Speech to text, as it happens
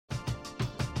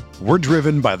We're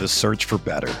driven by the search for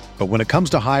better. But when it comes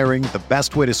to hiring, the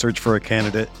best way to search for a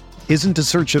candidate isn't to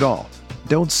search at all.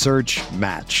 Don't search,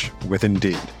 match with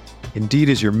Indeed. Indeed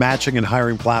is your matching and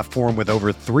hiring platform with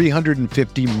over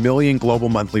 350 million global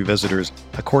monthly visitors,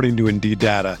 according to Indeed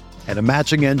data, and a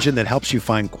matching engine that helps you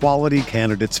find quality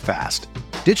candidates fast.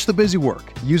 Ditch the busy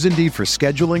work. Use Indeed for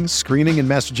scheduling, screening, and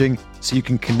messaging so you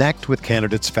can connect with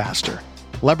candidates faster.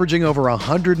 Leveraging over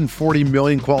 140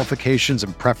 million qualifications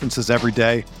and preferences every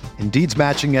day, Indeed's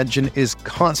matching engine is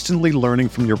constantly learning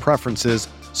from your preferences,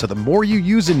 so the more you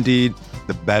use Indeed,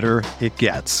 the better it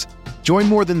gets. Join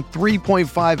more than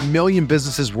 3.5 million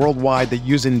businesses worldwide that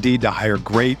use Indeed to hire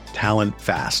great talent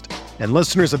fast. And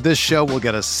listeners of this show will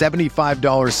get a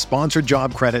 $75 sponsored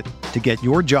job credit to get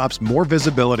your jobs more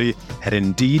visibility at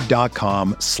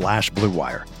Indeed.com/Blue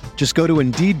Wire. Just go to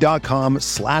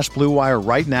Indeed.com/Blue Wire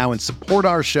right now and support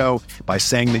our show by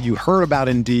saying that you heard about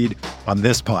Indeed on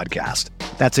this podcast.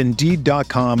 That's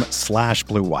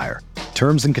Indeed.com/Blue Wire.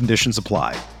 Terms and conditions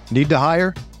apply. Need to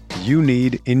hire? You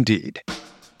need Indeed.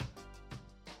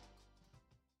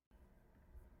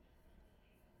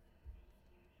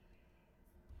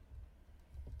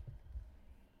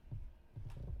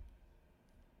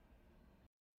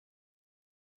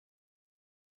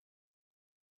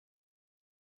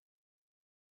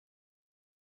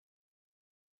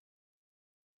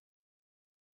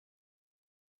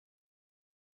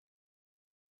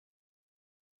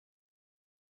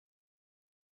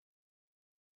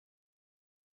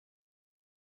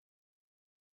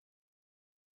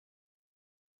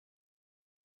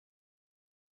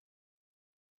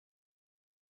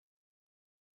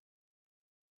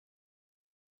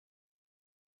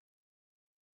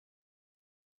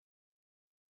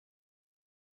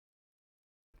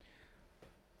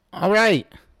 All right.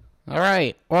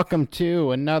 Welcome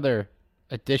to another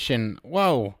edition.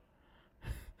 Whoa.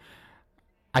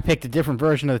 I picked a different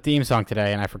version of the theme song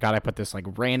today, and I forgot I put this like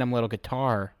random little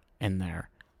guitar in there.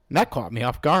 And that caught me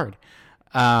off guard.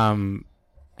 I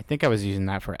think I was using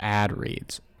that for ad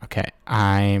reads. Okay,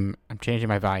 I'm changing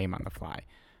my volume on the fly.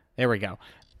 There we go.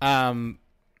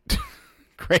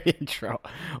 Great intro.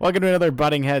 Welcome to another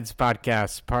Butting Heads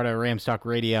podcast, part of Ramstock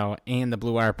Radio and the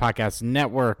Blue Wire Podcast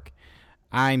Network.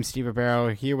 I'm Steve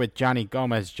Barrow here with Johnny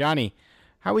Gomez. Johnny,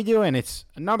 how we doing? It's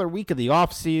another week of the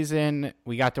off season.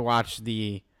 We got to watch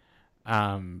the, we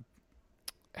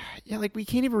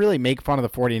can't even really make fun of the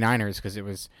 49ers because it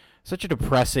was such a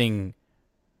depressing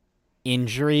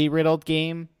injury-riddled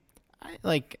game. I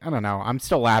don't know. I'm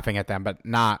still laughing at them, but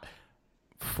not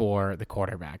for the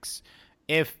quarterbacks.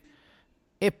 If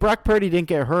Brock Purdy didn't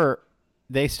get hurt,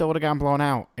 they still would have gotten blown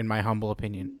out, in my humble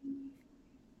opinion.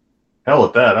 Hell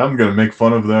with that. I'm going to make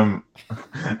fun of them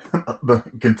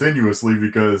continuously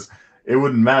because it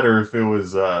wouldn't matter if it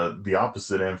was the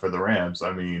opposite end for the Rams.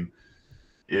 I mean,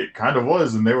 it kind of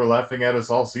was, and they were laughing at us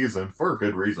all season for a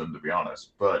good reason, to be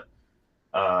honest. But,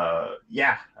 I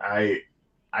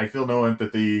feel no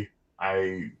empathy.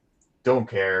 I don't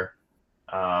care.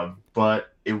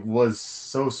 But it was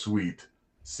so sweet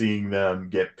seeing them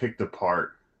get picked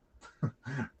apart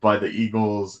by the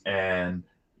Eagles. And,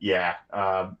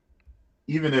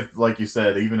 even if, like you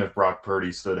said, even if Brock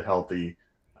Purdy stood healthy,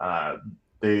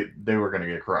 they were going to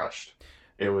get crushed.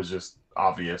 It was just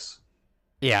obvious.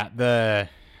 Yeah, the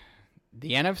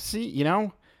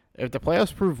NFC, if the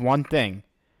playoffs prove one thing,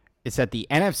 it's that the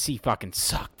NFC fucking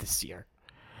sucked this year.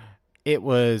 It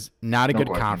was not a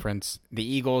good conference. The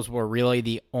Eagles were really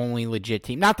the only legit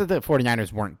team. Not that the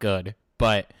 49ers weren't good,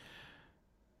 but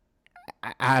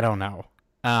I don't know.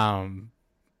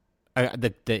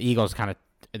 The Eagles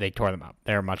they tore them up.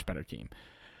 They're a much better team.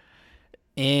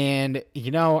 And,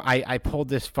 I pulled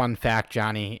this fun fact,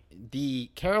 Johnny.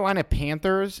 The Carolina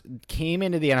Panthers came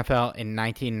into the NFL in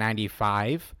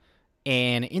 1995,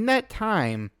 and in that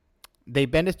time, they've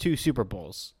been to 2 Super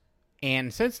Bowls.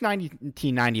 And since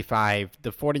 1995,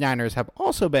 the 49ers have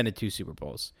also been to 2 Super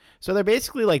Bowls. So they're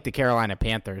basically like the Carolina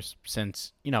Panthers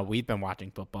since, we've been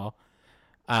watching football.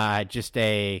 Just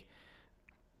a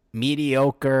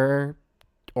mediocre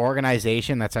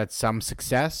organization that's had some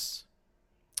success.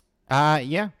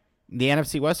 The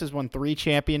NFC West has won 3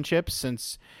 championships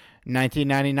since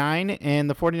 1999, and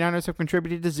the 49ers have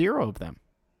contributed to 0 of them.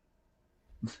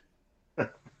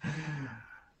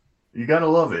 You gotta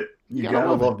love it. You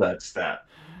gotta love that stat.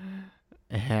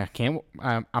 Yeah,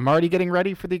 I'm already getting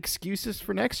ready for the excuses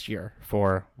for next year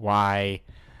for why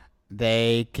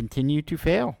they continue to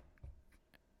fail.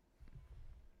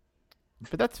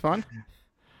 But that's fun.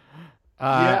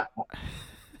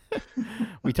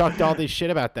 We talked all this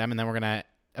shit about them, and then we're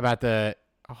about to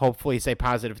hopefully say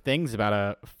positive things about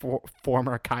a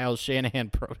former Kyle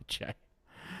Shanahan protege.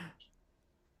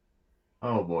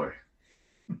 Oh boy,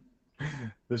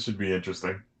 this should be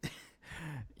interesting.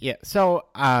 Yeah. So,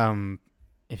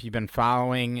 if you've been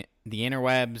following the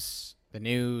interwebs, the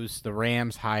news, the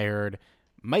Rams hired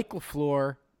Mike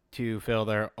LaFleur to fill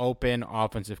their open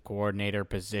offensive coordinator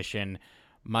position.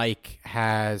 Mike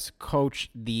has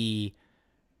coached he's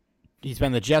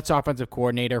been the Jets offensive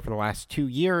coordinator for the last 2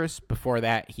 years. Before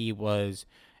that, he was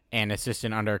an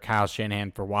assistant under Kyle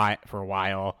Shanahan for a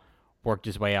while. Worked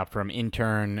his way up from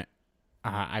intern,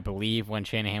 I believe, when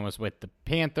Shanahan was with the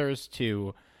Panthers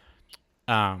to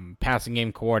passing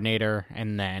game coordinator,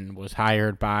 and then was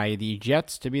hired by the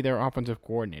Jets to be their offensive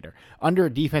coordinator under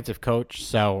a defensive coach.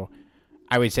 So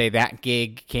I would say that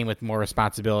gig came with more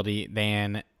responsibility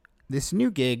than this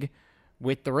new gig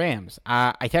with the Rams.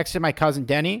 I texted my cousin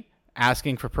Denny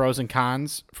asking for pros and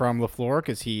cons from LaFleur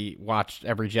because he watched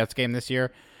every Jets game this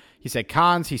year. He said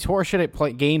cons, he's horseshit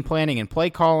at game planning and play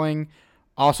calling,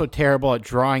 also terrible at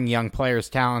drawing young players'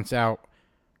 talents out.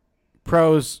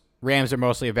 Pros, Rams are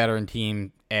mostly a veteran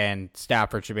team, and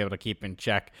Stafford should be able to keep in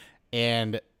check.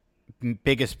 And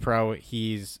biggest pro,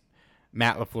 he's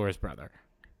Matt LaFleur's brother,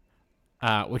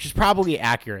 which is probably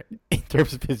accurate in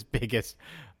terms of his biggest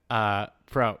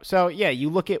pro. So yeah, you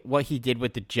look at what he did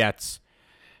with the Jets.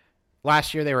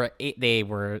 Last year they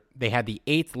had the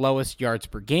 8th lowest yards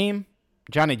per game.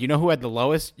 Johnny, do you know who had the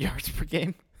lowest yards per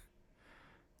game?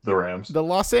 The Rams. The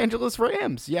Los Angeles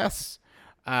Rams. Yes,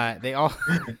 they all.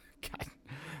 God.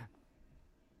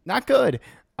 Not good.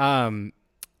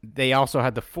 They also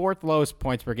had the 4th lowest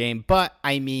points per game, but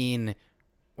I mean,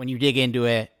 when you dig into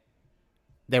it,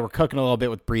 they were cooking a little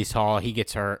bit with Breece Hall. He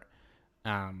gets hurt.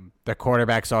 The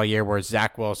quarterbacks all year were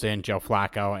Zach Wilson, Joe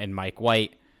Flacco, and Mike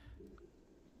White.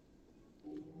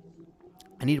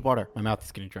 I need water. My mouth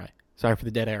is getting dry. Sorry for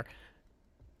the dead air.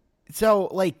 So,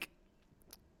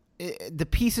 the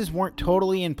pieces weren't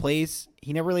totally in place.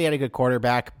 He never really had a good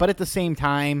quarterback, but at the same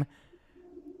time,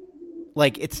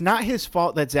 it's not his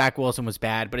fault that Zach Wilson was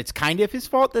bad, but it's kind of his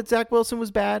fault that Zach Wilson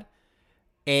was bad.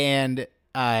 And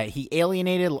he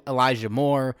alienated Elijah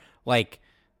Moore.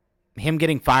 Him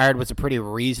getting fired was a pretty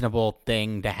reasonable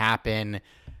thing to happen.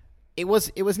 It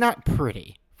was not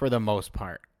pretty for the most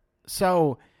part.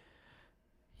 So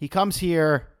he comes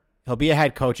here. He'll be a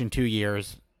head coach in 2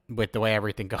 years with the way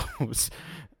everything goes.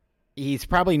 He's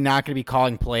probably not going to be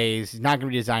calling plays. He's not going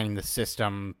to be designing the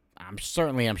system. I'm sure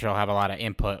he'll have a lot of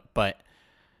input, but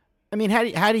I mean,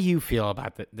 how do you feel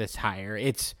about this hire?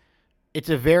 It's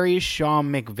a very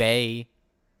Sean McVay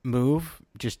move,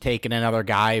 just taking another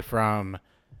guy from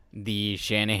the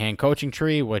Shanahan coaching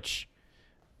tree, which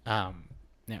Sean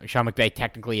McVay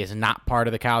technically is not part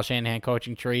of the Kyle Shanahan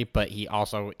coaching tree, but he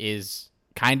also is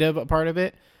kind of a part of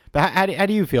it. But how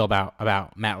do you feel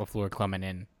about Matt LaFleur coming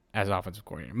in as offensive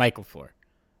coordinator? Mike LaFleur,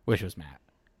 which was Matt.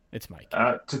 It's Mike.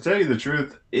 To tell you the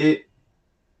truth,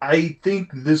 I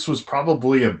think this was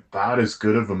probably about as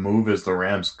good of a move as the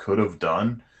Rams could have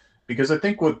done, because I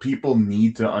think what people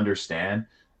need to understand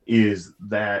is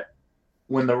that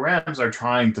when the Rams are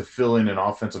trying to fill in an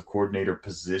offensive coordinator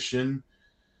position,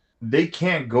 they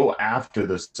can't go after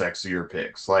the sexier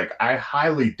picks. I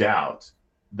highly doubt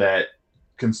that,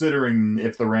 considering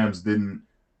if the Rams didn't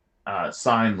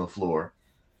sign LaFleur,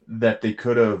 that they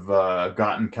could have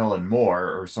gotten Kellen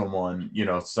Moore or someone,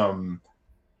 some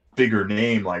bigger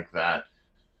name like that.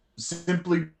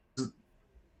 Simply,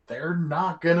 they're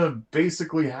not going to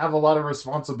basically have a lot of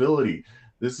responsibility.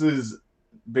 This is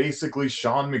basically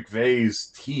Sean McVay's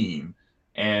team.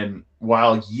 And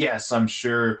while, yes, I'm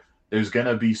sure there's going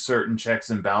to be certain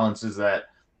checks and balances that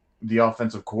the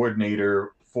offensive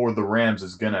coordinator for the Rams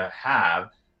is going to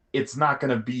have, it's not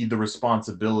going to be the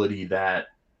responsibility that,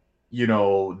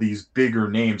 these bigger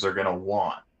names are going to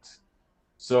want.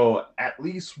 So at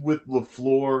least with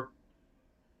LaFleur,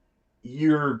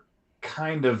 you're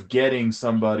kind of getting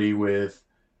somebody with,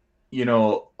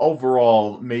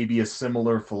 overall maybe a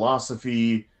similar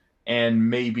philosophy, and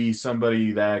maybe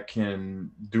somebody that can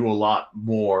do a lot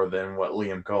more than what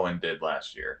Liam Cohen did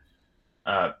last year.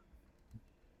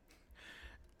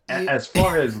 As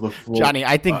far as LaFleur, Johnny,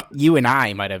 I think you and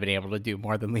I might have been able to do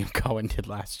more than Liam Cohen did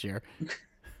last year.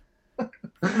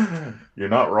 You're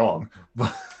not wrong.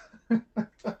 But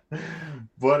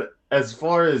as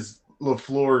far as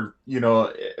LaFleur,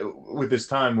 with his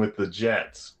time with the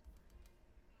Jets,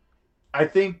 I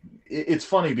think it's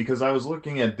funny because I was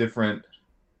looking at different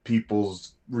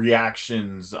people's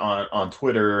reactions on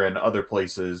Twitter and other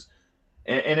places,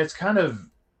 and it's kind of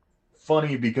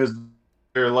funny because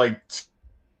they're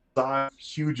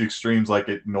huge extremes like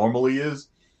it normally is.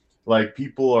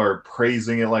 People are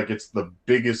praising it like it's the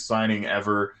biggest signing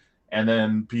ever, and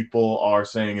then people are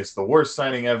saying it's the worst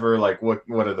signing ever. Like, what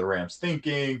are the Rams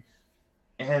thinking?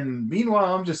 And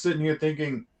meanwhile, I'm just sitting here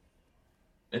thinking,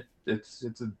 it's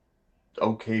a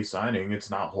okay signing. It's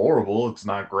not horrible. It's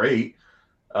not great.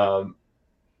 Um,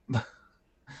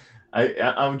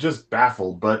 I'm just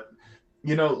baffled. But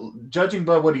judging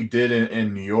by what he did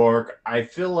in New York, I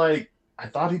feel like I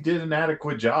thought he did an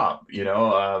adequate job.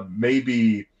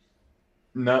 Maybe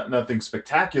nothing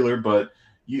spectacular, but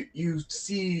you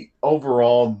see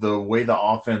overall the way the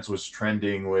offense was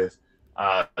trending with,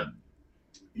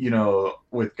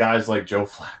 with guys like Joe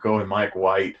Flacco and Mike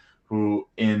White, who,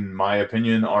 in my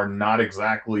opinion, are not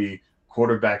exactly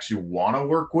quarterbacks you want to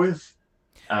work with.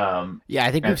 Yeah,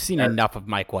 I think we've seen enough of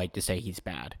Mike White to say he's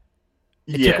bad.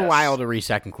 It yes. took a while to reach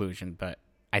that conclusion, but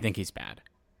I think he's bad.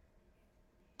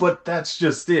 But that's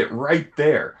just it right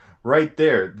there. Right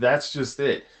there. That's just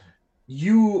it.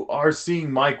 You are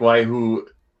seeing Mike White, who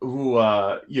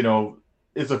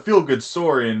is a feel-good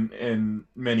story in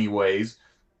many ways.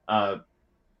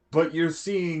 But you're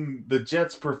seeing the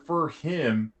Jets prefer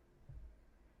him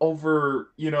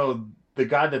over, the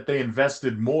guy that they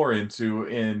invested more into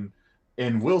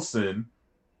in Wilson.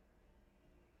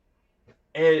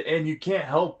 And you can't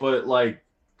help but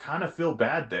kind of feel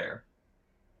bad there.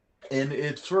 And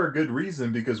it's for a good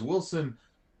reason, because Wilson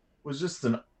was just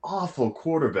an awful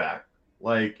quarterback.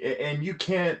 And you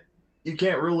can't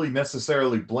really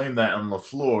necessarily blame that on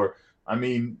LaFleur. I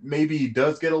mean, maybe he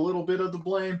does get a little bit of the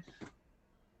blame,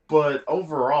 but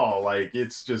overall, it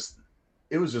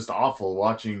was just awful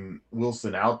watching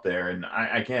Wilson out there, and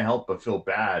I can't help but feel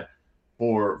bad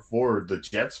for the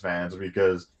Jets fans,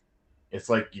 because it's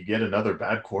like you get another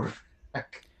bad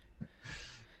quarterback.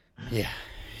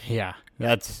 Yeah.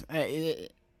 That's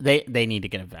they need to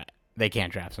get a vet. They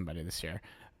can't draft somebody this year,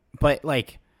 but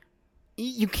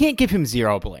you can't give him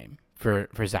zero blame for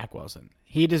Zach Wilson.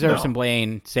 He deserves some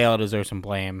blame. Sale deserves some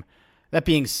blame. That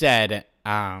being said,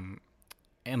 and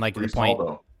Breece the point, Hall,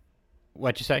 though.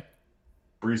 What'd you say?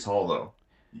 Breece Hall, though.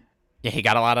 Yeah, he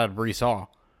got a lot out of Breece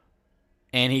Hall,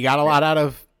 and he got a lot out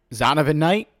of Zonovan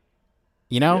Knight.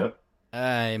 Yep.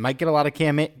 He might get a lot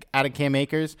out of Cam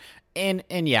Akers, and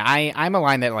yeah, I'm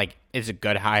aligned that it's a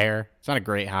good hire. It's not a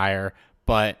great hire,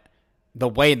 but the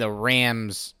way the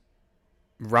Rams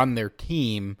run their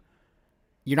team,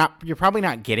 you're probably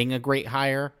not getting a great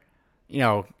hire.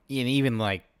 And even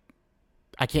I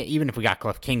can't, even if we got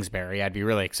Cliff Kingsbury, I'd be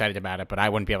really excited about it, but I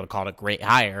wouldn't be able to call it a great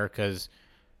hire because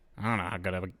I don't know how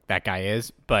good that guy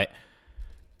is. But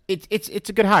it's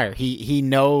a good hire. He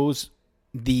knows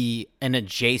an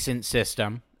adjacent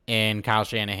system in Kyle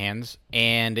Shanahan's,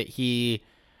 and he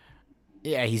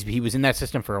was in that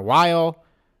system for a while.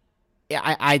 Yeah,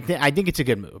 I think it's a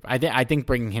good move. I think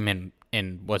bringing him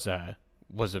in was a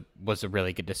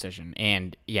really good decision.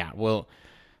 And yeah,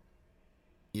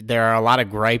 there are a lot of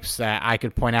gripes that I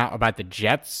could point out about the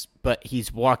Jets, but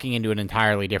he's walking into an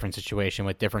entirely different situation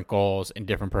with different goals and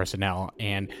different personnel.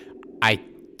 And I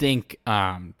think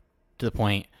to the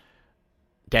point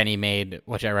Denny made,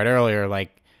 which I read earlier,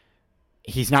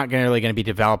 he's not really going to be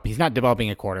he's not developing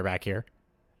a quarterback here.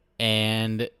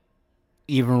 And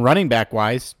even running back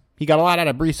wise, he got a lot out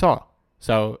of Breece Hall.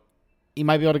 So he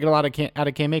might be able to get a lot out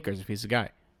of Cam Akers if he's the guy.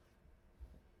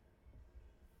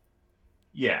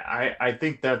 Yeah, I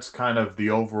think that's kind of the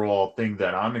overall thing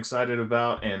that I'm excited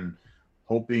about, and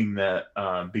hoping that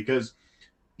because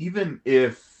even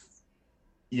if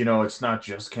it's not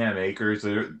just Cam Akers,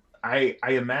 I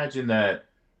imagine that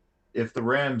if the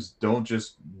Rams don't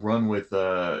just run with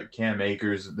Cam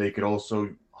Akers, they could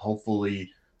also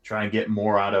hopefully try and get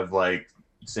more out of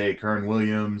say Kern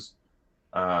Williams,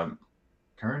 Kern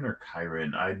or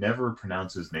Kyron. I never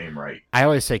pronounce his name right. I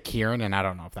always say Kieran, and I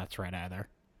don't know if that's right either.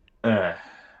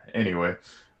 Anyway,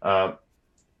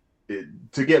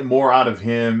 to get more out of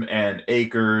him and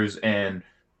Akers and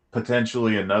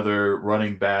potentially another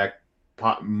running back,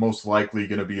 most likely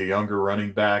going to be a younger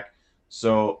running back.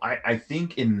 So I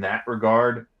think in that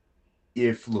regard,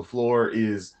 if LaFleur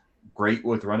is great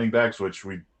with running backs, which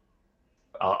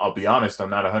I'll be honest, I'm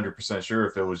not 100% sure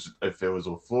if it was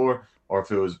LaFleur or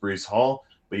if it was Breece Hall,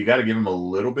 but you got to give him a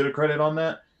little bit of credit on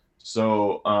that.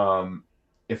 So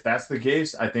if that's the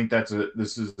case, I think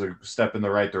this is a step in the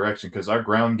right direction, because our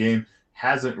ground game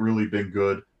hasn't really been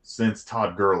good since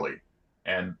Todd Gurley,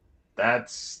 and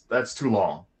that's too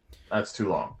long. That's too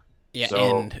long. Yeah,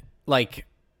 so, and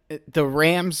the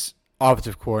Rams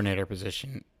offensive coordinator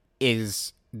position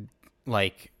is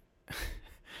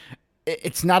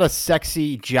it's not a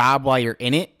sexy job while you're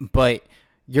in it, but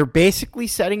you're basically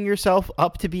setting yourself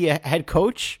up to be a head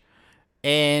coach.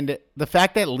 And the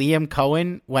fact that Liam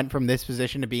Cohen went from this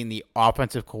position to being the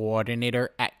offensive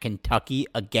coordinator at Kentucky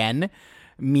again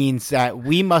means that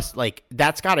we must, like,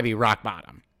 that's got to be rock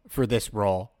bottom for this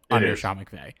role under Sean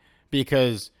McVay.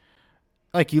 Because,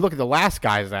 like, you look at the last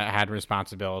guys that had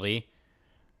responsibility,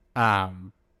 Matt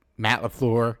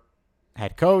LaFleur,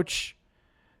 head coach,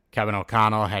 Kevin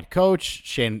O'Connell, head coach,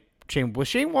 was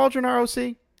Shane Waldron our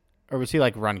OC? Or was he,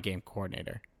 like, run game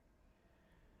coordinator?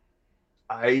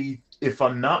 If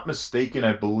I'm not mistaken,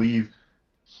 I believe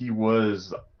he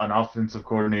was an offensive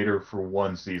coordinator for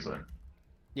one season.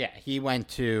 Yeah, he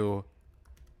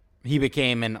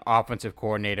became an offensive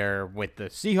coordinator with the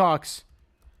Seahawks,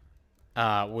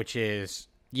 which is,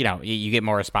 you get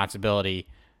more responsibility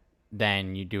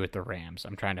than you do with the Rams.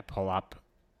 I'm trying to pull up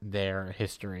their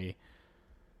history.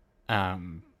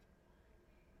 Waldron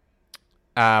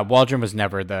was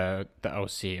never the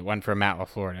OC. It went from Matt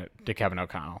LaFleur to Kevin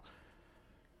O'Connell.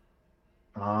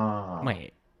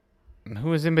 Wait, who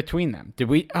was in between them? Did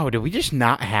we just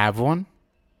not have one?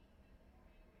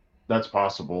 That's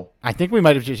possible. I think we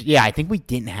might have I think we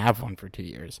didn't have one for 2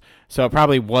 years. So it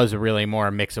probably was really more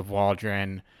a mix of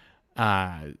Waldron,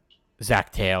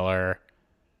 Zach Taylor,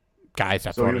 guys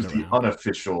that. So he was the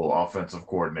unofficial offensive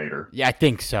coordinator. Yeah, I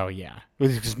think so, yeah.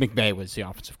 Because McVay was the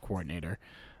offensive coordinator.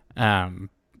 That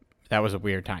was a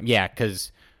weird time. Yeah,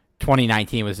 because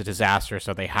 2019 was a disaster,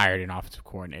 so they hired an offensive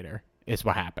coordinator. Is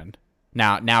what happened.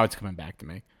 Now it's coming back to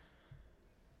me.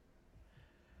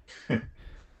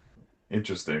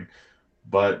 Interesting.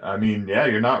 But, I mean, yeah,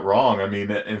 you're not wrong. I mean,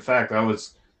 in fact, I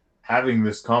was having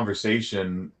this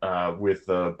conversation with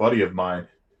a buddy of mine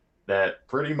that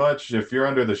pretty much if you're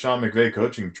under the Sean McVay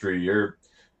coaching tree,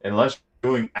 unless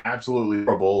you're doing absolutely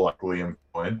horrible like Liam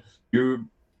Cohen, you're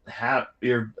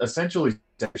essentially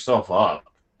set yourself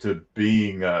up to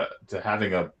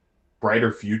having a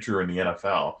brighter future in the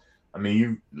NFL. I mean,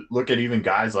 you look at even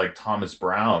guys like Thomas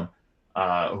Brown,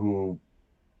 who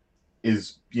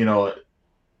is,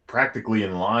 practically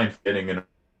in line getting in a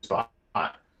spot.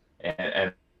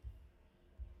 And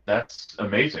that's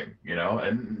amazing,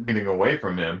 and getting away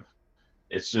from him.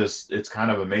 It's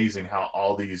kind of amazing how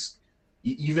all these,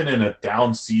 even in a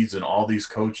down season, all these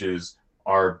coaches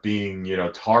are being,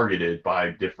 targeted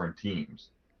by different teams.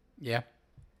 Yeah.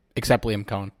 Except Liam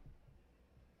Cohen.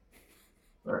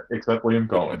 Except Liam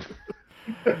Cohen.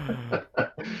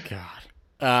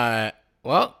 God.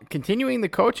 Well, continuing the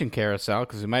coaching carousel,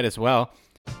 because we might as well.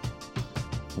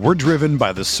 We're driven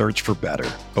by the search for better.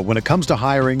 But when it comes to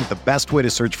hiring, the best way to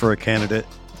search for a candidate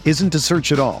isn't to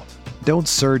search at all. Don't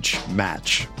search,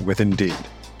 match with Indeed.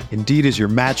 Indeed is your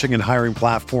matching and hiring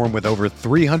platform with over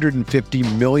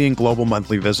 350 million global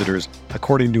monthly visitors,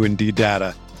 according to Indeed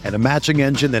data, and a matching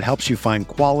engine that helps you find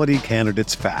quality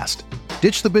candidates fast.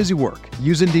 Ditch the busy work.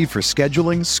 Use Indeed for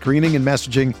scheduling, screening, and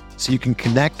messaging so you can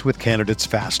connect with candidates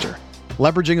faster.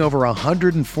 Leveraging over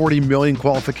 140 million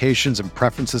qualifications and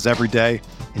preferences every day,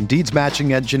 Indeed's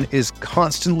matching engine is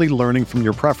constantly learning from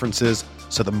your preferences,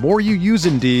 so the more you use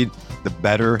Indeed, the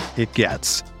better it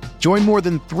gets. Join more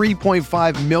than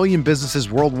 3.5 million businesses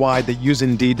worldwide that use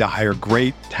Indeed to hire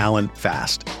great talent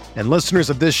fast. And listeners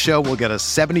of this show will get a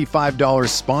 $75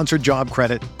 sponsored job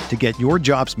credit to get your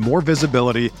jobs more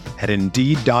visibility at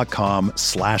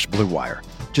Indeed.com/Blue Wire.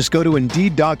 Just go to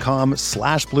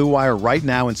Indeed.com/Blue Wire right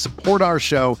now and support our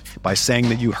show by saying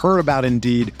that you heard about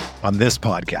Indeed on this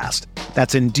podcast.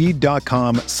 That's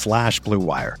Indeed.com/Blue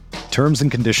Wire. Terms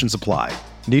and conditions apply.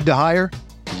 Need to hire?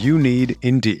 You need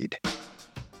Indeed.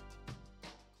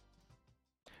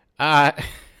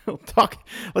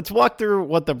 Let's walk through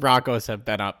what the Broncos have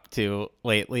been up to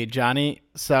lately, Johnny.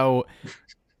 So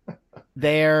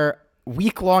their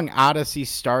week-long odyssey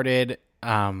started,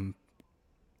 I don't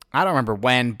remember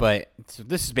when, but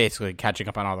this is basically catching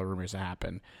up on all the rumors that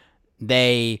happened.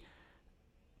 They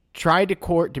tried to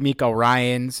court D'Amico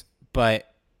Ryans,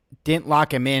 but didn't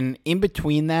lock him in. In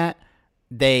between that,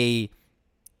 they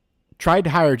tried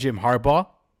to hire Jim Harbaugh.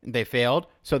 They failed,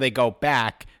 so they go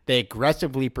back. They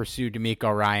aggressively pursue D'Amico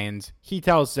Ryans. He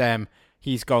tells them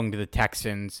he's going to the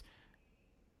Texans.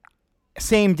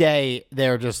 Same day,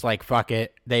 they're just like, fuck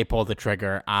it. They pull the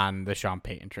trigger on the Sean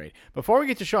Payton trade. Before we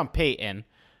get to Sean Payton,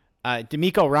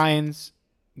 D'Amico Ryans,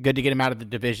 good to get him out of the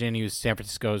division. He was San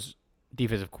Francisco's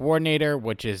defensive coordinator,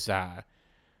 which has kind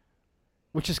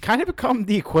of become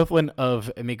the equivalent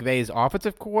of McVay's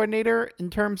offensive coordinator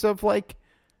in terms of like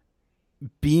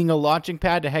being a launching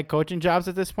pad to head coaching jobs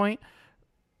at this point.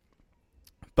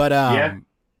 But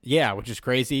yeah, which is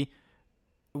crazy.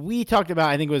 We talked about,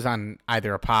 I think it was on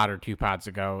either a pod or two pods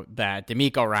ago, that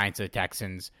D'Amico Ryans to the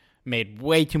Texans made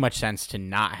way too much sense to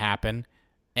not happen.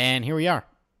 And here we are.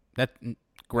 That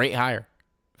great hire.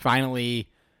 finally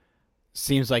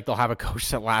seems like they'll have a coach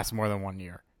that lasts more than 1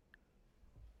 year.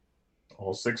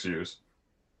 All 6 years.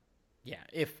 Yeah,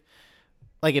 if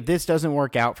this doesn't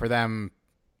work out for them,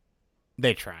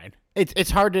 they tried.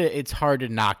 It's hard to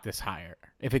knock this hire.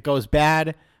 If it goes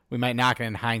bad, we might knock it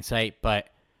in hindsight, but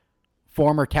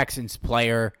former Texans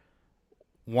player,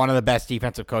 one of the best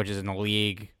defensive coaches in the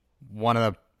league, one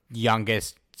of the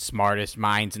youngest, smartest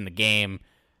minds in the game.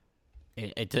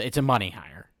 It's a money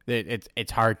hire.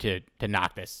 It's hard to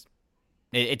knock this.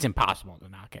 It's impossible to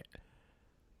knock it.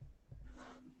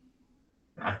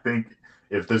 I think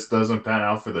if this doesn't pan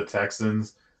out for the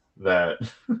Texans, that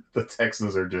the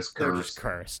Texans are just cursed. They're just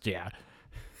cursed, yeah.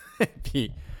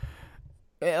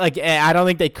 I don't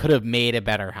think they could have made a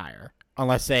better hire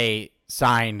unless they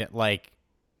signed like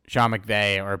Sean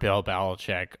McVay or Bill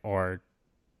Belichick or,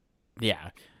 yeah,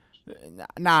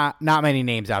 not many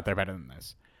names out there better than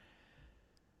this.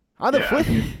 On the flip,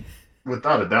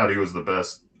 without a doubt, he was the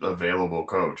best available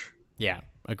coach. Yeah,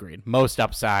 agreed. Most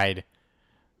upside,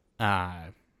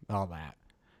 all that.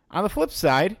 On the flip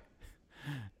side,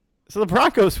 so the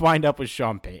Broncos wind up with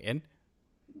Sean Payton.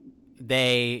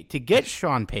 To get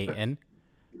Sean Payton,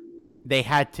 they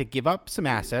had to give up some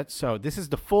assets. So this is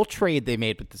the full trade they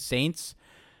made with the Saints.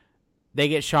 They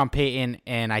get Sean Payton,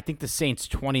 and I think the Saints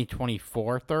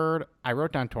 2024 third. I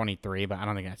wrote down 23, but I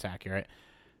don't think that's accurate.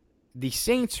 The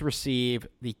Saints receive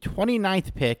the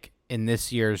 29th pick in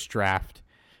this year's draft,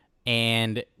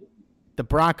 and the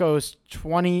Broncos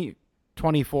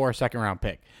 2024 second-round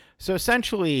pick. So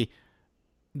essentially,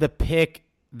 the pick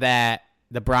that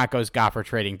the Broncos got for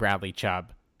trading Bradley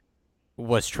Chubb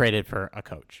was traded for a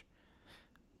coach.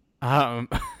 We've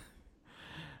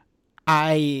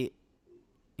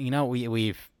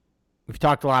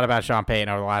talked a lot about Sean Payton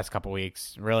over the last couple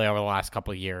weeks, really over the last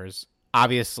couple of years.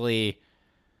 Obviously,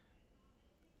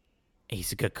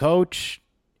 he's a good coach.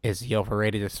 Is he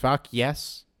overrated as fuck?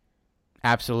 Yes,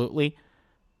 absolutely.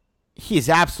 He's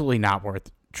absolutely not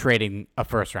worth trading a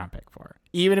first-round pick for.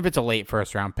 Even if it's a late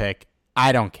first-round pick,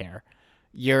 I don't care.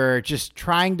 You're just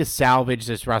trying to salvage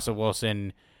this Russell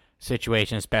Wilson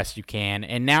situation as best you can,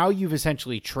 and now you've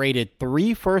essentially traded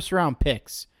 3 first-round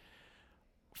picks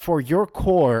for your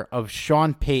core of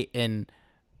Sean Payton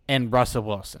and Russell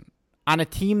Wilson on a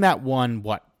team that won,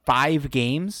 5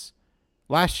 games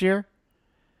last year?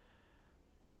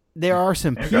 There are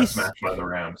some pieces. Got smashed by the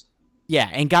Rams. Yeah,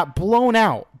 and got blown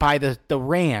out by the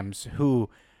Rams, who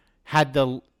had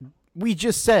we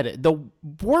just said it, the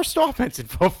worst offense in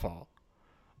football.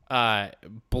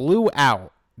 Blew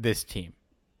out this team.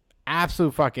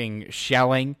 Absolute fucking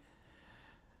shelling.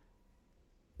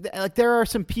 There are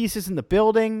some pieces in the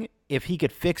building. If he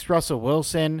could fix Russell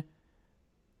Wilson,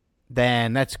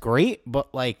 then that's great. But,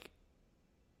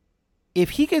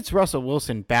 if he gets Russell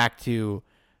Wilson back to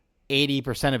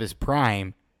 80% of his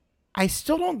prime, I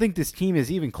still don't think this team is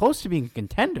even close to being a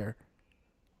contender.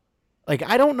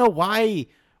 I don't know why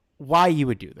you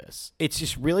would do this. It's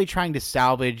just really trying to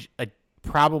salvage a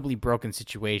probably broken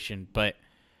situation, but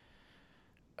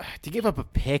to give up a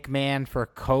pick, man, for a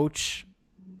coach,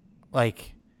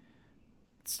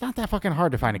 it's not that fucking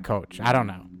hard to find a coach. I don't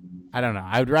know.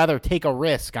 I would rather take a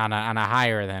risk on a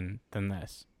hire than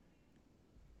this.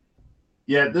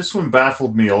 Yeah, this one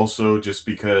baffled me also just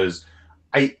because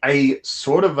I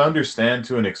sort of understand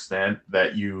to an extent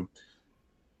that you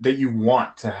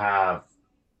want to have,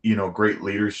 great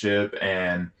leadership,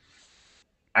 and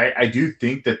I do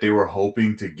think that they were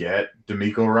hoping to get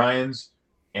DeMeco Ryans,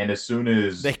 and as soon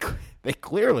as they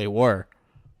clearly were,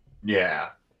 yeah,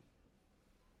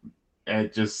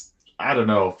 it just, I don't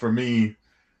know. For me,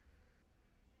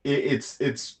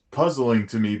 it's puzzling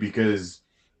to me because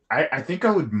I think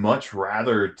I would much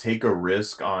rather take a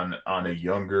risk on a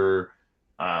younger,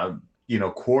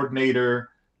 coordinator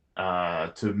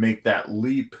to make that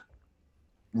leap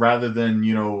rather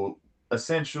than,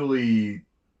 essentially,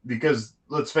 because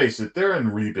let's face it, they're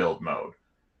in rebuild mode.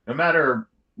 No matter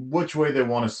which way they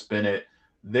want to spin it,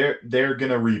 they're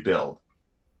going to rebuild.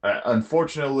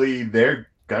 Unfortunately, they're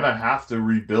going to have to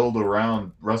rebuild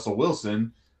around Russell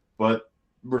Wilson, but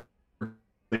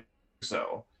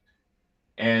so.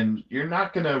 And you're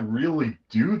not going to really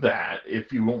do that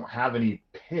if you won't have any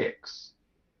picks.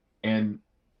 And,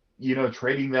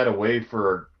 trading that away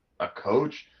for a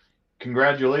coach,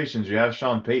 congratulations, you have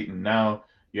Sean Payton. Now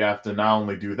you have to not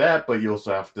only do that, but you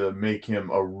also have to make him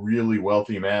a really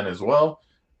wealthy man as well.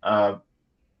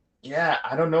 Yeah,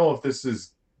 I don't know if this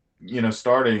is,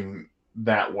 starting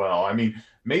that well. I mean,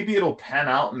 maybe it'll pan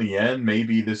out in the end.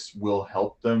 Maybe this will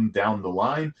help them down the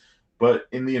line. But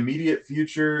in the immediate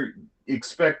future,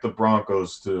 expect the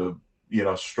Broncos to,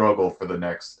 struggle for the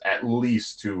next at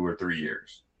least 2 or 3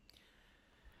 years.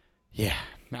 Yeah,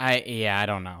 I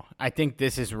don't know. I think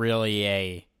this is really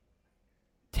a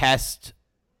test.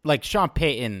 Like Sean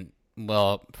Payton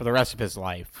will, for the rest of his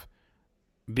life,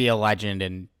 be a legend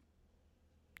in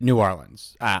New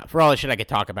Orleans. For all the shit I could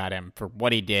talk about him for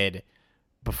what he did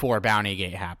before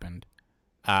Bountygate happened,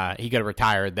 he could have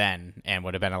retired then and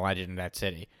would have been a legend in that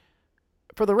city.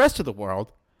 For the rest of the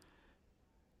world,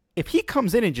 if he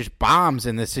comes in and just bombs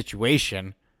in this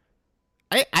situation,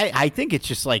 I think it's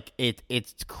just like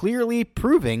it's clearly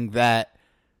proving that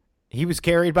he was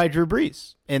carried by Drew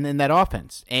Brees in that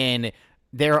offense. And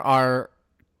there are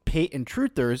Peyton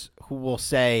truthers who will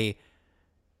say,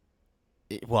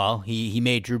 well, he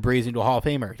made Drew Brees into a Hall of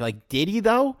Famer. Like, did he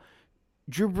though?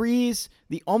 Drew Brees,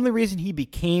 the only reason he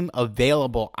became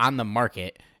available on the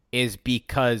market is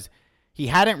because he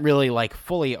hadn't really like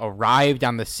fully arrived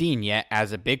on the scene yet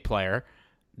as a big player.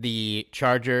 The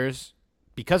Chargers,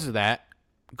 because of that,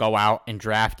 go out and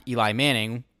draft Eli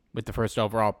Manning with the first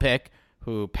overall pick,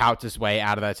 who pouts his way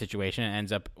out of that situation and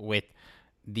ends up with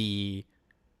the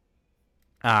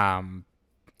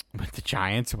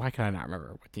Giants. Why can I not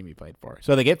remember what team he played for?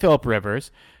 So they get Phillip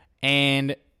Rivers,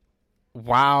 and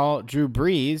while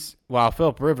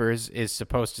Phillip Rivers is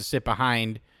supposed to sit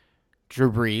behind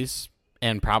Drew Brees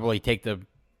and probably take the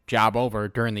job over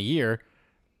during the year,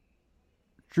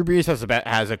 Drew Brees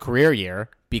has a career year,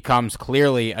 becomes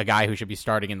clearly a guy who should be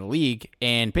starting in the league,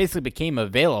 and basically became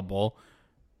available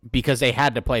because they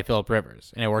had to play Phillip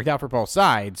Rivers. And it worked out for both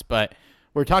sides, but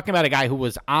we're talking about a guy who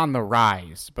was on the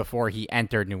rise before he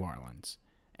entered New Orleans.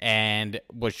 And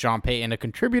was Sean Payton a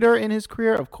contributor in his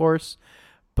career? Of course.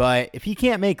 But if he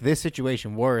can't make this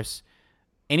situation worse,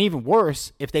 and even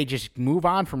worse, if they just move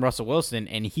on from Russell Wilson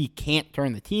and he can't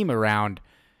turn the team around,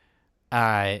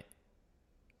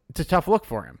 it's a tough look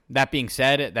for him. That being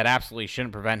said, that absolutely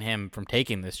shouldn't prevent him from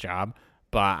taking this job.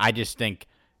 But I just think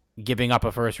giving up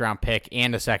a first-round pick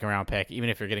and a second-round pick, even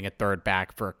if you're getting a third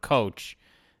back for a coach,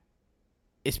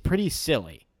 is pretty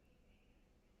silly.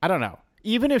 I don't know.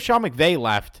 Even if Sean McVay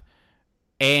left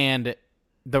and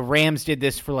the Rams did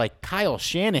this for like Kyle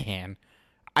Shanahan,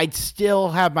 I'd still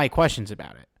have my questions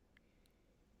about it.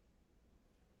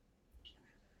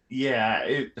 Yeah,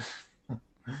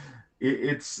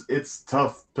 it's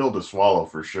tough pill to swallow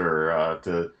for sure.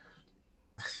 To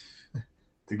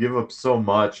give up so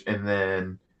much and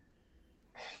then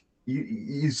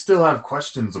you still have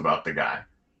questions about the guy.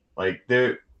 Like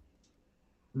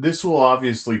this will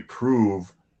obviously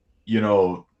prove,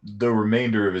 the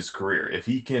remainder of his career. If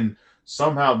he can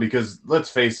somehow, because let's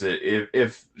face it,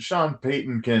 if Sean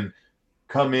Payton can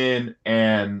come in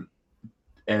and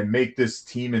make this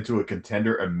team into a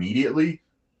contender immediately,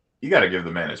 you got to give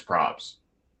the man his props,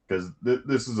 because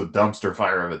this is a dumpster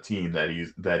fire of a team that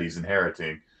he's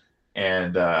inheriting.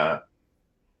 And I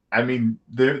mean,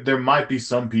 there might be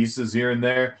some pieces here and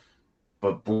there,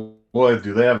 but boy,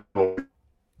 do they have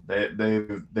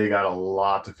they got a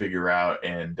lot to figure out.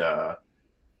 And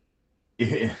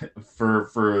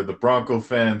for the Bronco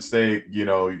fans' sake,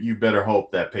 you better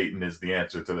hope that Peyton is the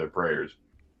answer to their prayers.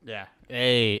 Yeah,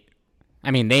 they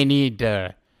need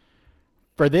to,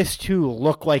 for this to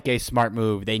look like a smart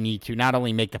move, they need to not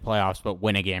only make the playoffs, but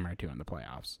win a game or two in the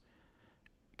playoffs.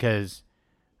 Because,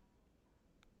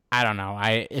 I don't know,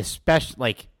 especially,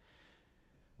 like,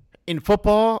 in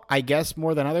football, I guess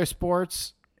more than other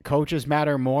sports, coaches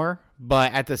matter more.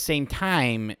 But at the same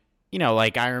time,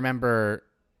 like, I remember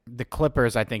the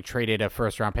Clippers, I think, traded a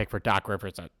first-round pick for Doc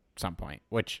Rivers at some point,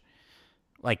 which,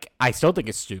 like, I still think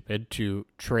it's stupid to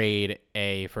trade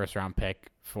a first-round pick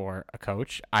for a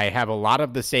coach. I have a lot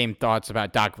of the same thoughts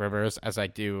about Doc Rivers as I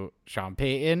do Sean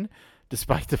Payton,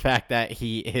 despite the fact that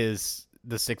he is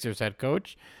the Sixers head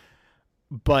coach.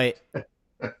 But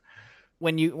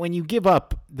when you give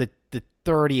up the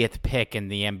 30th pick in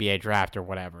the NBA draft or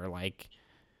whatever, like,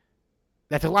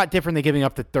 that's a lot different than giving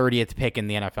up the 30th pick in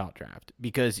the NFL draft,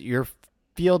 because you're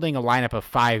fielding a lineup of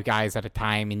 5 guys at a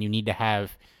time, and you need to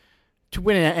have, to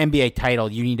win an NBA title,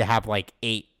 you need to have like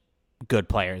 8 good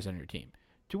players on your team.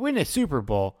 To win a Super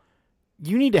Bowl,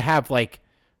 you need to have like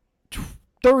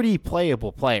 30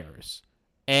 playable players.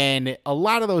 And a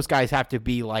lot of those guys have to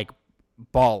be like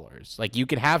ballers. Like, you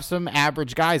can have some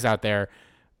average guys out there,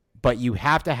 but you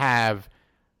have to have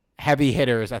heavy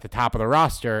hitters at the top of the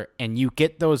roster, and you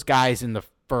get those guys in the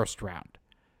first round.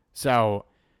 So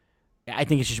I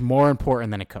think it's just more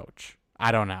important than a coach.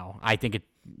 I don't know. I think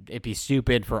it'd be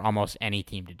stupid for almost any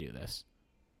team to do this,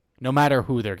 no matter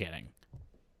who they're getting.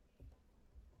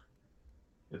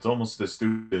 It's almost as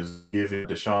stupid as giving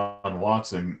Deshaun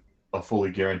Watson a fully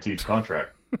guaranteed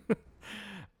contract.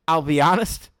 I'll be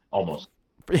honest. Almost.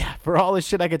 Yeah, for all this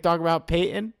shit I could talk about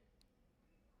Peyton,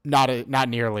 not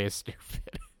nearly as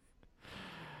stupid.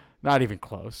 Not even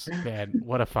close. Man,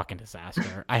 what a fucking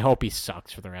disaster. I hope he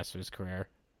sucks for the rest of his career.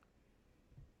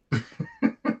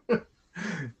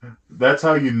 That's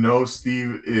how you know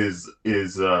Steve is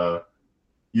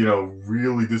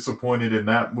really disappointed in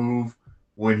that move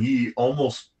when he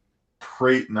almost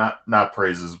not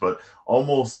praises, but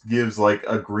almost gives like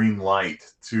a green light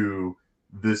to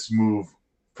this move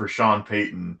for Sean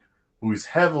Payton, who he's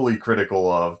heavily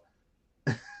critical of.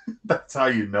 That's how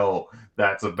you know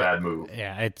that's a bad move.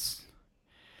 Yeah, it's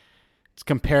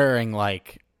comparing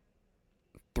like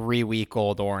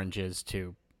 3-week-old oranges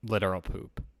to literal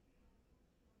poop.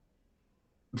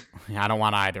 I don't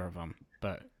want either of them,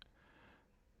 but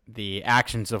the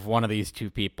actions of one of these two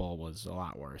people was a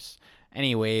lot worse.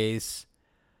 Anyways,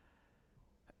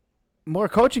 more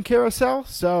coaching carousel.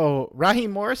 So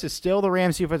Raheem Morris is still the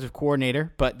Rams defensive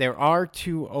coordinator, but there are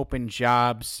 2 open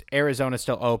jobs. Arizona's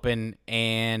still open,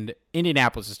 and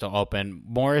Indianapolis is still open.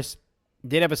 Morris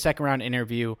did have a second-round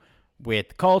interview with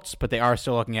the Colts, but they are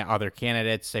still looking at other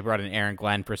candidates. They brought in Aaron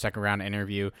Glenn for a second-round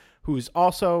interview, who's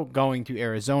also going to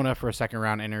Arizona for a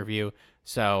second-round interview.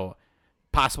 So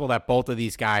possible that both of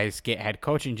these guys get head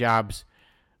coaching jobs.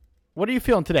 What are you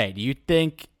feeling today? Do you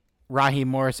think Raheem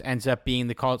Morris ends up being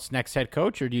the Colts' next head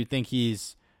coach, or do you think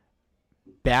he's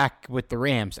back with the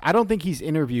Rams? I don't think he's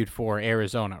interviewed for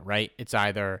Arizona, right? It's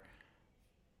either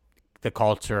the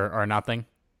Colts or nothing.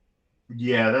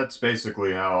 Yeah, that's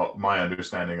basically how my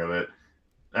understanding of it.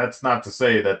 That's not to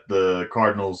say that the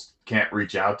Cardinals can't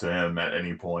reach out to him at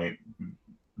any point,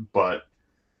 but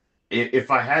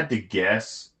if I had to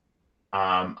guess,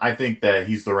 I think that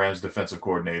he's the Rams defensive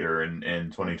coordinator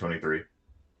in 2023.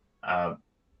 I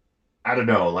don't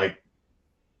know, like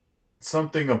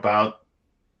something about,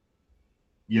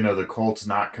 the Colts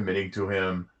not committing to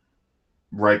him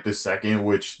right this second,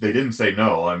 which they didn't say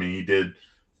no. I mean, he did,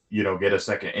 get a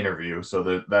second interview,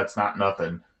 so that's not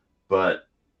nothing. But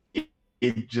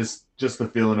it just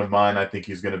the feeling of mine, I think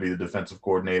he's going to be the defensive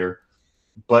coordinator.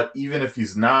 But even if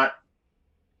he's not,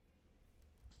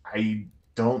 I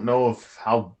don't know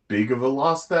how big of a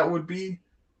loss that would be.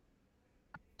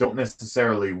 Don't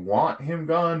necessarily want him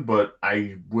gone, but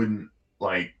I wouldn't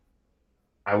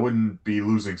be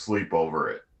losing sleep over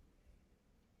it.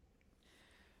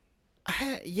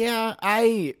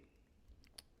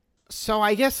 So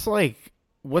I guess like,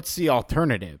 what's the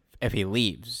alternative if he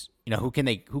leaves? Who can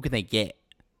they get?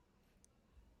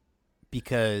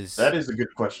 Because that is a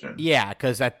good question. Yeah,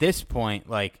 because at this point,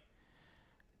 like,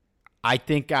 I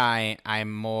think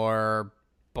I'm more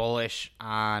bullish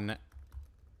on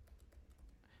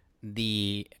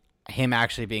him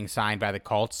actually being signed by the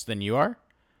Colts than you are.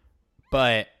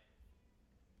 But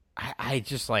I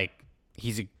just like,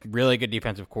 he's a really good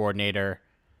defensive coordinator.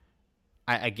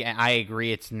 I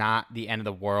agree it's not the end of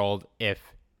the world if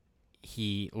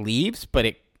he leaves,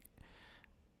 but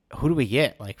who do we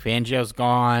get? Like, Fangio's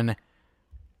gone.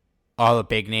 All the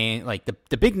big names, like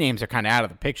the big names are kind of out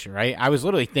of the picture, right? I was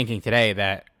literally thinking today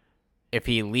that if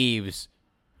he leaves,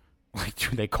 like,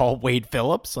 do they call Wade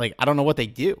Phillips? Like, I don't know what they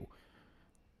do.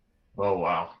 Oh,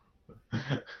 wow.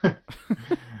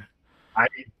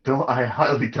 I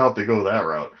highly doubt they go that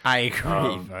route. I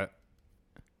agree, but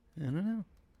I don't know.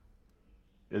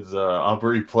 Is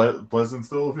Aubrey Pleasant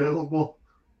still available?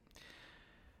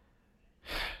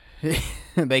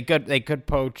 They could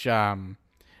poach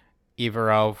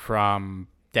Evero from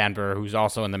Denver, who's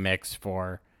also in the mix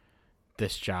for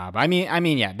this job. I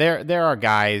mean, yeah, there are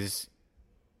guys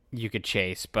you could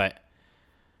chase, but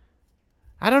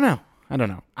I don't know.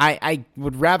 I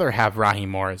would rather have Raheem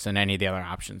Morris than any of the other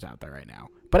options out there right now.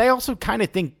 But I also kind of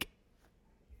think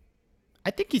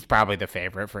he's probably the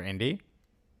favorite for Indy.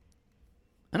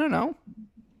 I don't know.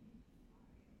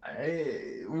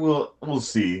 We'll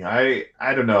see. I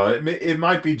don't know. It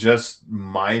might be just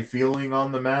my feeling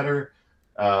on the matter,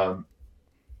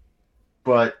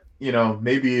 but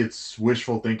maybe it's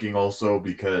wishful thinking also,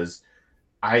 because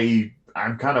I'm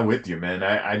kind of with you, man.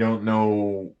 I don't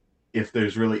know if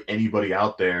there's really anybody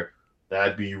out there that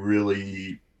I'd be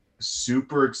really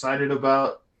super excited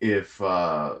about if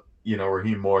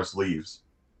Raheem Morris leaves.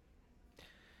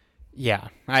 Yeah,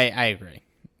 I agree.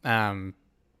 No,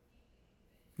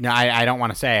 I don't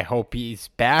want to say I hope he's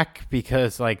back,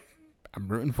 because like, I'm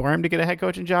rooting for him to get a head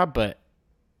coaching job, but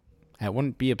I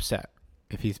wouldn't be upset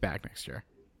if he's back next year.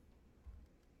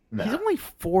 Nah. He's only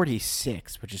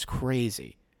 46, which is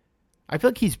crazy. I feel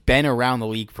like he's been around the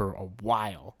league for a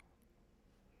while.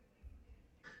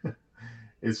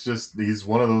 It's just, he's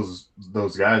one of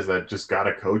those guys that just got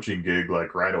a coaching gig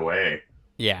like right away.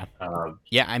 Yeah.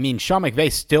 I mean, Sean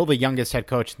McVay's still the youngest head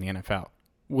coach in the NFL,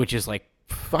 which is like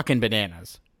fucking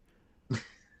bananas.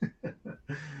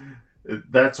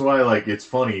 That's why, like, it's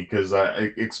funny because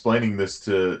explaining this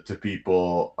to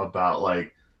people about,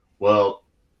 like, well,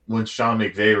 when Sean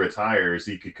McVay retires,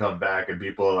 he could come back, and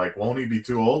people are like, won't he be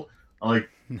too old? I'm like,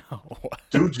 No.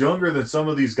 dude's younger than some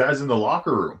of these guys in the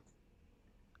locker room.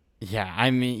 Yeah,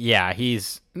 I mean, yeah,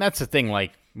 and that's the thing.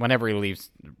 Like, whenever he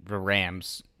leaves the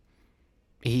Rams,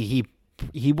 he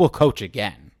will coach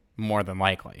again, more than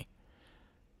likely.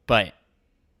 But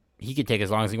he could take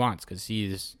as long as he wants because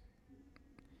if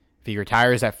he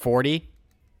retires at 40,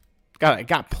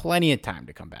 got plenty of time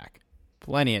to come back.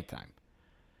 Plenty of time.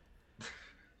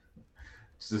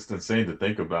 It's just insane to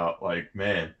think about. Like,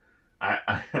 man,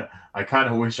 I kind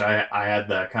of wish I had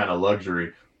that kind of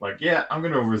luxury. Like, yeah, I'm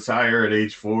gonna retire at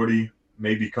age 40,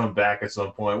 maybe come back at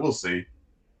some point. We'll see.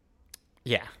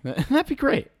 Yeah, that'd be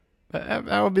great.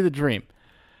 That would be the dream.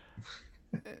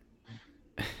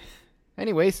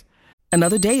 Anyways.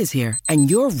 Another day is here, and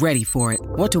you're ready for it.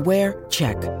 What to wear?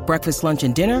 Check. Breakfast, lunch,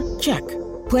 and dinner? Check.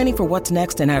 Planning for what's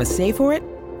next and how to save for it?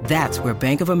 That's where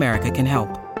Bank of America can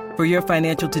help. For your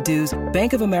financial to-dos,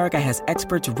 Bank of America has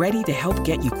experts ready to help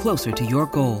get you closer to your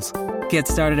goals. Get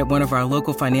started at one of our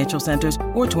local financial centers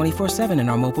or 24/7 in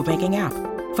our mobile banking app.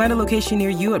 Find a location near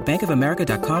you at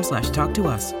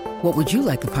bankofamerica.com/talktous. What would you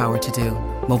like the power to do?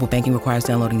 Mobile banking requires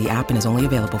downloading the app and is only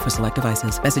available for select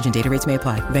devices. Message and data rates may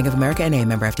apply. Bank of America N.A.,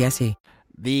 member FDIC.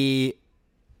 The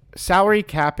salary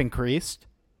cap increased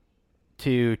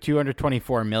to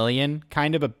 $224 million,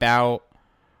 kind of about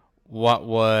what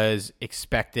was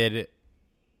expected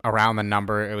around the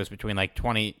number. It was between like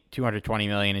 $220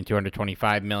 million and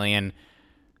 $225 million.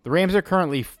 The Rams are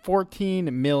currently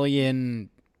 $14 million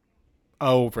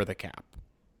over the cap.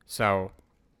 So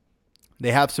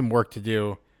they have some work to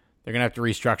do. They're going to have to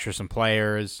restructure some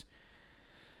players.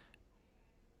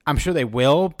 I'm sure they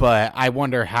will, but I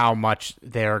wonder how much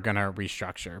they're going to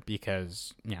restructure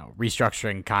because,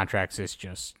 restructuring contracts is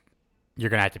just, you're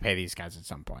going to have to pay these guys at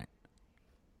some point.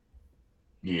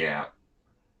 Yeah.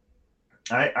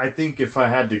 I think if I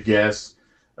had to guess,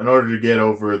 in order to get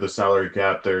over the salary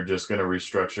cap, they're just going to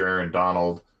restructure Aaron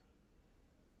Donald.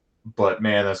 But,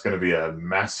 man, that's going to be a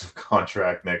massive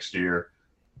contract next year,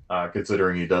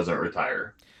 considering he doesn't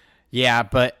retire. Yeah,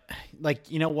 but,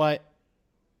 you know what?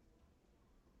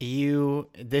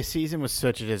 This season was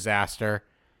such a disaster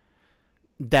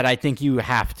that I think you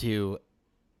have to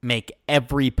make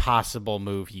every possible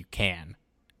move you can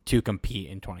to compete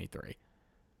in 23.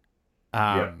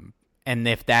 Yeah. And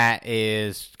if that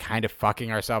is kind of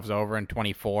fucking ourselves over in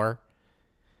 24,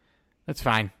 that's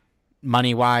fine.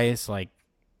 Money-wise,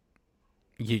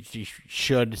 you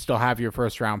should still have your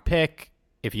first-round pick.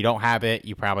 If you don't have it,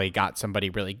 you probably got somebody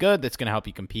really good that's going to help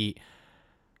you compete.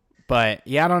 But,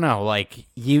 yeah, I don't know.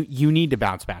 You need to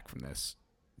bounce back from this.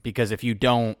 Because if you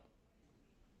don't,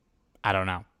 I don't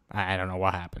know. I don't know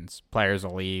what happens. Players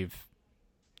will leave.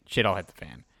 Shit will hit the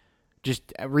fan.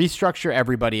 Just restructure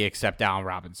everybody except Allen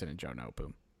Robinson and Joe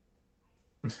Nobu.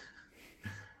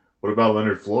 What about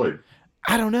Leonard Floyd?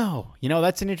 I don't know.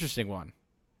 That's an interesting one.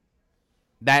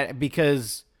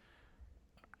 Because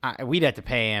we'd have to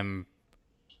pay him,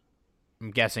 I'm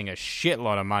guessing, a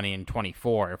shitload of money in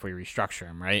 24 if we restructure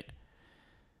him, right?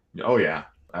 Oh, yeah.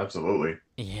 Absolutely.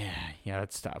 Yeah,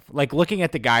 that's tough. Looking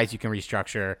at the guys you can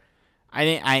restructure,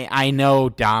 I know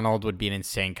Donald would be an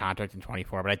insane contract in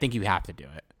 24, but I think you have to do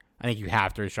it. I think you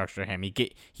have to restructure him.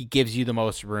 He gives you the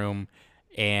most room,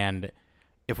 and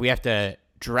if we have to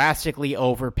drastically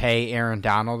overpay Aaron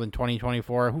Donald in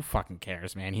 2024, who fucking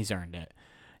cares, man? He's earned it.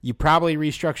 You probably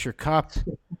restructure Kupp.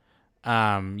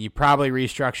 You probably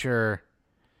restructure.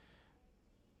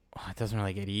 It doesn't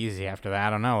really get easy after that. I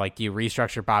don't know. Do you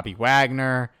restructure Bobby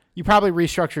Wagner? You probably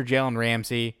restructure Jalen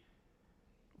Ramsey.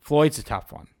 Floyd's a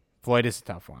tough one. Floyd is a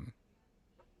tough one.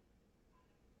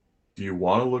 Do you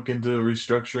want to look into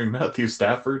restructuring Matthew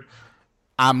Stafford?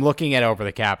 I'm looking at over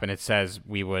the cap, and it says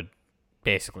we would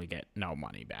basically get no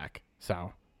money back.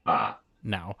 So,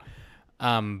 no.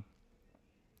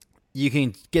 You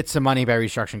can get some money by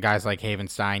restructuring guys like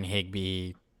Havenstein,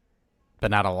 Higbee,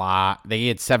 but not a lot. They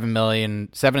get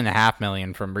 $7.5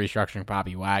 million from restructuring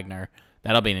Bobby Wagner.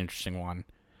 That'll be an interesting one.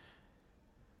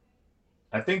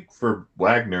 I think for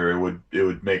Wagner, it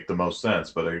would make the most sense,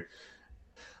 but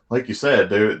like you said,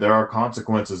 there are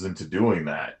consequences into doing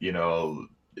that.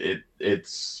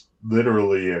 It's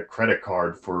literally a credit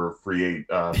card for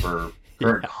for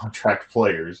current contract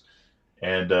players,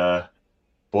 and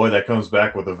boy, that comes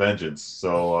back with a vengeance.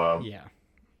 So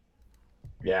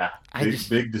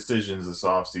big decisions this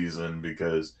offseason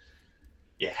because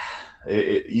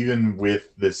even with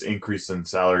this increase in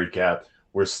salary cap,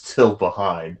 we're still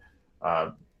behind.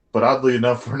 But oddly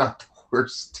enough, we're not the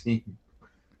worst team.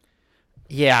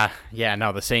 Yeah,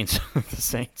 no, the Saints the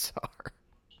Saints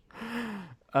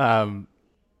are.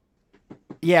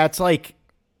 Yeah, it's like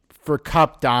for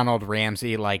Cup, Donald,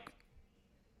 Ramsey, like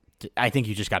I think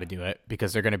you just got to do it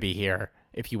because they're going to be here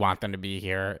if you want them to be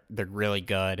here. They're really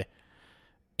good.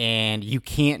 And you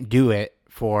can't do it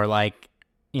for like,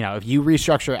 if you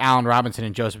restructure Allen Robinson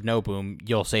and Joseph Noboom,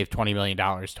 you'll save $20 million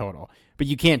total. But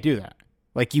you can't do that.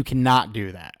 Like, you cannot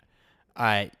do that.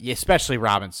 Especially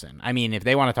Robinson. I mean, if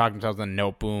they want to talk themselves into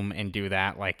Noboom and do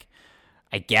that, like,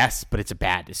 I guess, but it's a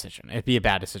bad decision. It'd be a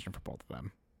bad decision for both of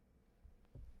them.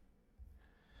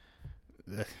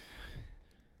 Ugh.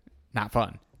 Not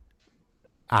fun.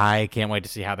 I can't wait to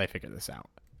see how they figure this out.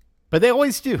 But they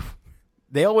always do.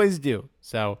 They always do.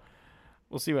 So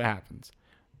we'll see what happens.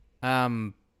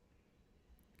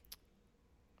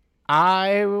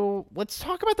 Let's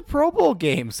talk about the Pro Bowl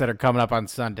games that are coming up on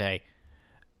Sunday.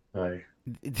 Hi.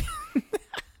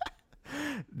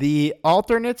 The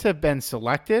alternates have been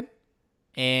selected,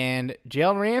 and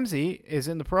Jalen Ramsey is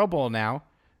in the Pro Bowl now.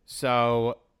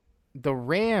 So the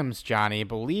Rams, Johnny,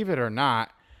 believe it or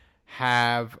not,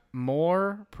 have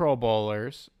more Pro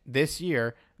Bowlers this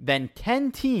year than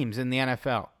 10 teams in the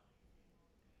NFL.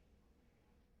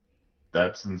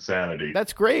 That's insanity.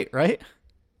 That's great, right?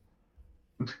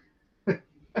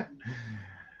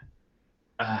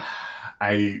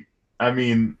 I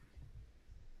mean,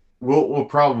 we'll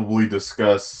probably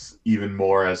discuss even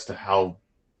more as to how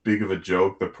big of a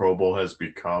joke the Pro Bowl has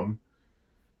become.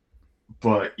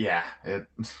 But yeah,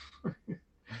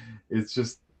 it's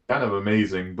just kind of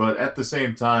amazing. But at the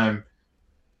same time,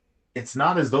 it's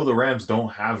not as though the Rams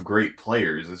don't have great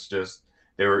players. It's just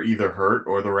they were either hurt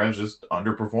or the Rams just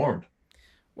underperformed.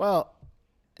 Well,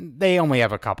 they only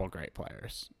have a couple great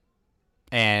players,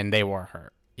 and they were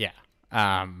hurt. Yeah.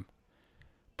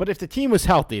 But if the team was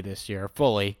healthy this year,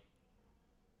 fully,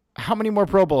 how many more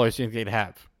Pro Bowlers do you think they'd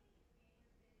have?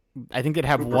 I think they'd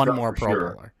have Cooper one Kupp more for Pro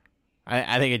sure. Bowler.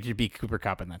 I think it'd be Cooper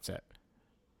Kupp, and that's it.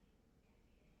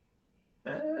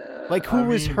 Like, who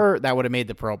was hurt that would have made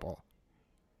the Pro Bowl?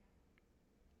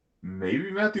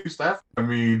 Maybe Matthew Stafford. I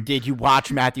mean, Did you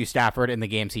watch Matthew Stafford in the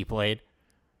games he played?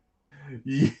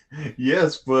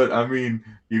 yes, but I mean,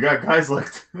 you got guys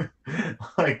like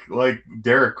like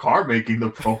Derek Carr making the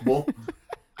Pro Bowl.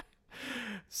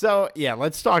 So, yeah,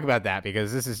 let's talk about that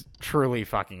because this is truly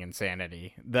fucking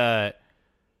insanity. The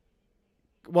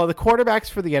quarterbacks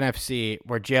for the NFC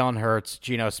were Jalen Hurts,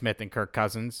 Geno Smith, and Kirk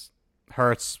Cousins.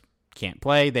 Hurts can't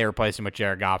play. They replaced him with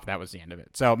Jared Goff. That was the end of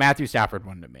it. So Matthew Stafford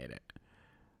wouldn't have made it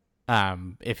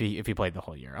if he played the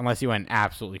whole year, unless he went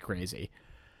absolutely crazy.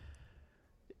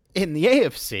 In the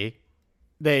AFC,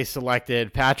 they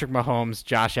selected Patrick Mahomes,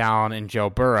 Josh Allen, and Joe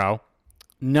Burrow.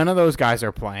 None of those guys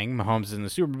are playing. Mahomes is in the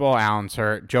Super Bowl. Allen's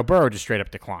hurt. Joe Burrow just straight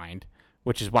up declined,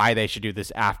 which is why they should do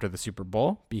this after the Super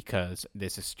Bowl because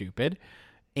this is stupid.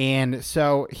 And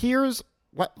so here's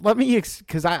let me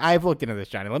because I've looked into this,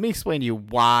 Johnny. Let me explain to you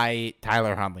why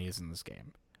Tyler Huntley is in this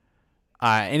game.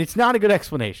 And it's not a good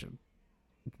explanation,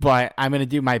 but I'm going to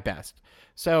do my best.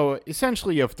 So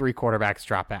essentially, you have 3 quarterbacks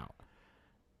drop out.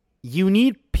 You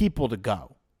need people to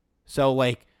go. So,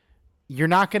 like, you're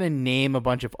not going to name a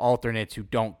bunch of alternates who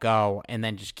don't go and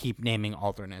then just keep naming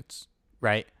alternates,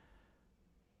 right?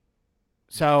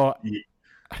 So,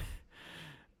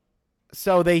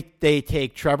 so they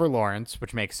take Trevor Lawrence,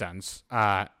 which makes sense.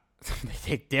 They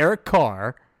take Derek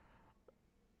Carr,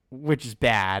 which is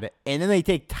bad, and then they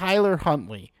take Tyler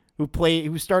Huntley,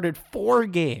 who started 4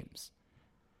 games.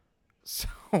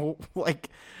 So, like,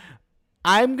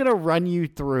 I'm going to run you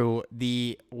through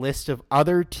the list of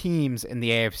other teams in the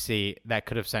AFC that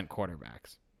could have sent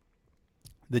quarterbacks.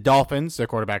 The Dolphins, their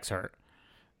quarterback's hurt.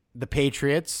 The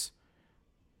Patriots,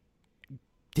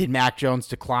 did Mac Jones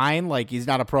decline? Like, he's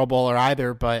not a Pro Bowler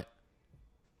either, but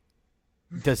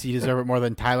does he deserve it more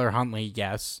than Tyler Huntley?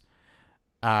 Yes.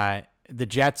 The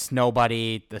Jets,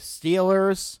 nobody. The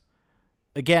Steelers,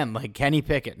 again, like Kenny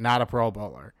Pickett, not a Pro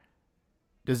Bowler.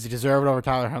 Does he deserve it over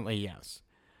Tyler Huntley? Yes.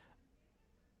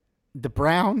 The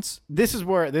Browns, now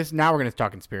we're going to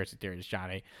talk conspiracy theories,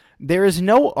 Johnny. There is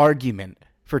no argument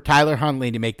for Tyler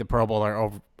Huntley to make the Pro Bowler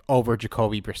over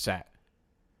Jacoby Brissett.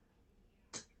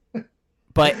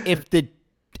 But if the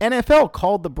NFL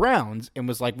called the Browns and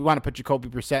was like, we want to put Jacoby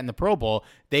Brissett in the Pro Bowl,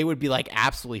 they would be like,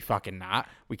 absolutely fucking not.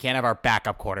 We can't have our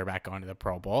backup quarterback going to the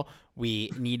Pro Bowl.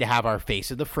 We need to have our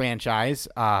face of the franchise,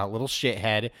 little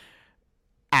shithead,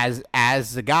 as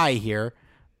the guy here.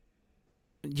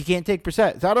 You can't take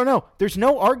Brissett. So I don't know. There's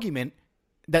no argument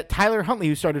that Tyler Huntley,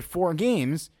 who started 4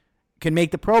 games, can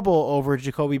make the Pro Bowl over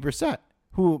Jacoby Brissett,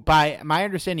 who, by my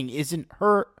understanding, isn't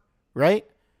hurt, right?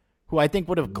 Who I think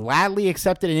would have gladly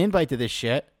accepted an invite to this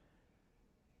shit.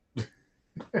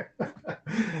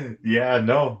 Yeah,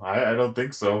 no, I don't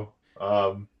think so.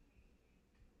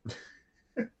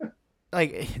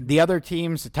 Like the other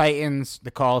teams, the Titans,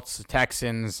 the Colts, the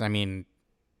Texans, I mean,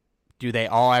 do they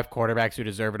all have quarterbacks who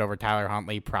deserve it over Tyler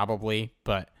Huntley? Probably,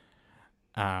 but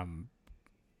um,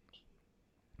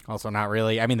 also not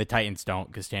really. I mean, the Titans don't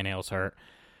because Tannehill's hurt.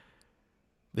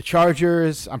 The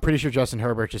Chargers, I'm pretty sure Justin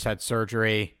Herbert just had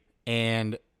surgery.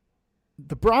 And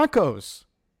the Broncos,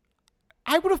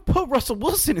 I would have put Russell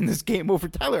Wilson in this game over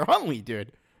Tyler Huntley,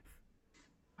 dude.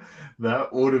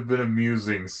 That would have been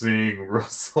amusing seeing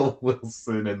Russell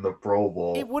Wilson in the Pro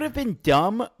Bowl. It would have been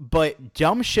dumb, but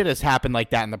dumb shit has happened like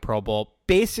that in the Pro Bowl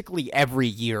basically every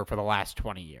year for the last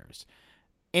 20 years.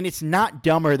 And it's not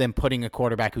dumber than putting a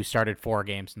quarterback who started 4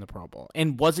 games in the Pro Bowl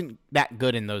and wasn't that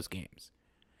good in those games.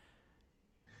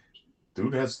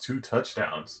 Dude has 2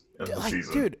 touchdowns in the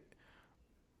season. Dude,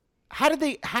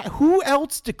 who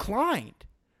else declined?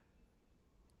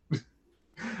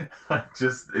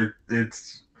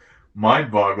 It's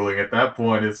mind-boggling at that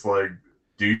point. It's like,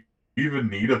 do you even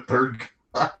need a third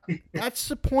guy? That's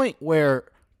the point where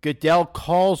Goodell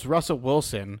calls Russell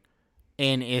Wilson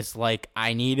and is like,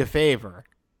 I need a favor.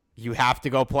 You have to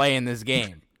go play in this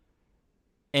game.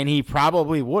 And he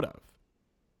probably would have.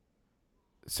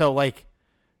 So, like,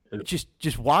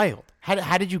 just wild.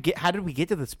 How did we get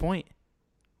to this point?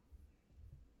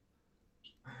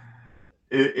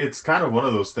 It's kind of one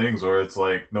of those things where it's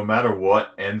like, no matter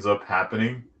what ends up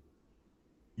happening,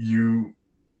 you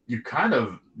kind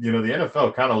of, the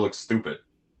NFL kind of looks stupid.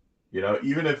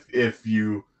 Even if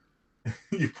you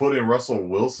you put in Russell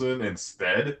Wilson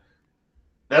instead,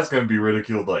 that's going to be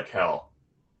ridiculed like hell.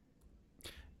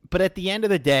 But at the end of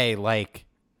the day, like,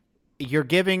 you're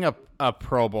giving a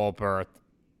Pro Bowl berth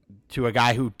to a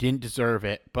guy who didn't deserve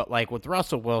it. But, like, with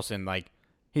Russell Wilson, like,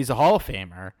 he's a Hall of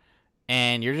Famer,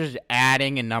 and you're just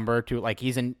adding a number to, like,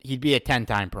 he'd be a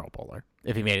 10-time Pro Bowler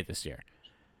if he made it this year.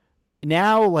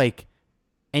 Now, like,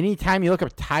 anytime you look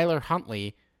up Tyler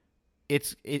Huntley,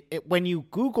 it's when you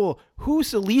Google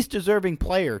who's the least deserving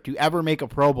player to ever make a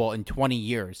Pro Bowl in 20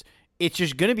 years, it's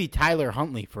just going to be Tyler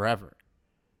Huntley forever.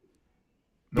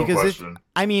 No question.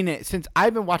 Since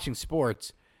I've been watching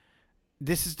sports,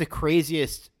 this is the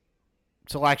craziest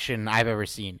selection I've ever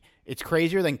seen. It's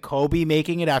crazier than Kobe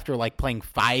making it after, like, playing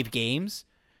 5 games,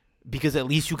 because at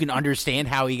least you can understand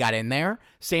how he got in there.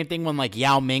 Same thing when, like,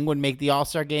 Yao Ming would make the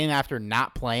All-Star game after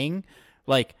not playing.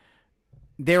 Like,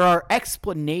 there are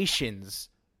explanations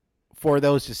for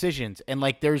those decisions, and,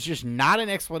 like, there's just not an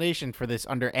explanation for this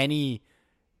under any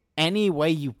way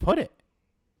you put it.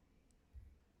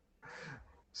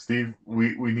 Steve,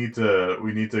 we need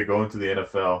to go into the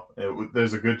NFL.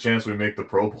 There's a good chance we make the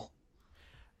Pro Bowl.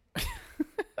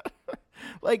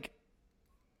 Like,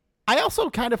 I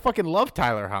also kind of fucking love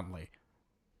Tyler Huntley,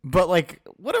 but, like,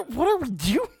 what are we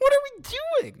doing? What are we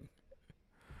doing?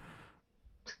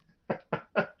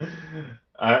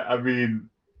 I mean,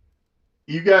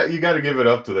 you got to give it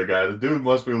up to the guy. The dude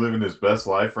must be living his best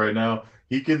life right now.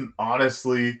 He can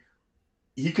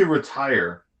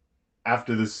retire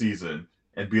after this season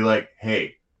and be like,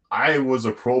 hey, I was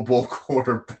a Pro Bowl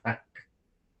quarterback.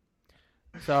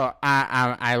 So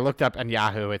I looked up on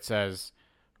Yahoo. It says,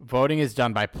 voting is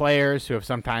done by players who have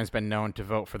sometimes been known to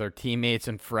vote for their teammates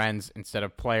and friends instead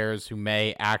of players who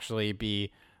may actually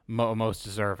be most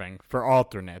deserving for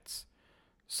alternates.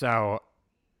 So,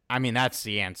 I mean, that's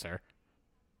the answer.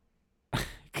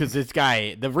 Because this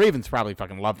guy, the Ravens probably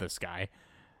fucking love this guy.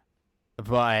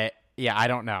 But, yeah, I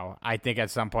don't know. I think at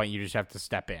some point you just have to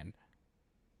step in.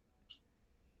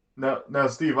 Now,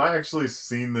 Steve, I actually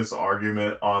seen this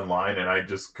argument online, and I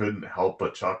just couldn't help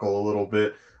but chuckle a little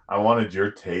bit. I wanted your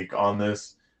take on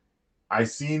this. I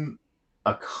seen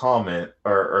a comment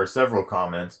or several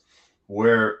comments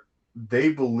where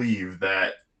they believe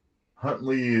that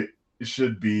Huntley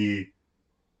should be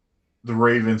the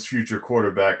Ravens' future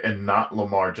quarterback and not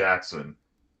Lamar Jackson.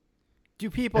 Do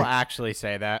people actually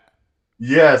say that?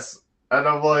 Yes. And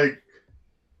I'm like,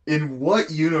 in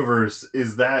what universe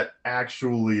is that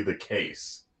actually the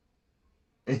case?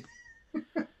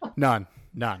 None.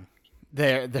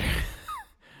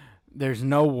 There's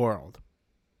no world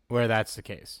where that's the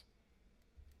case.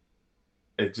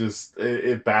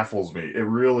 It baffles me. It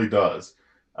really does.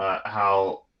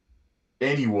 How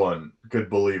anyone could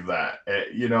believe that.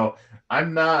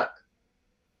 I'm not,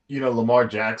 Lamar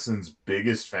Jackson's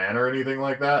biggest fan or anything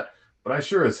like that, but I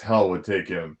sure as hell would take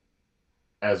him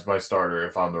as my starter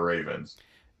if I'm the Ravens.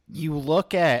 You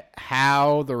look at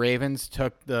how the Ravens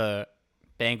took the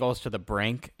Bengals to the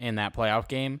brink in that playoff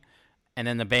game, and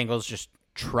then the Bengals just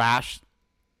trashed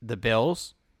the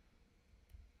Bills.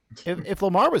 If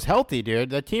Lamar was healthy, dude,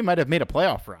 that team might have made a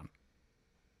playoff run.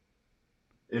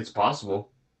 It's possible.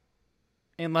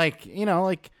 And like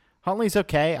Huntley's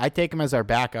okay. I take him as our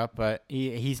backup, but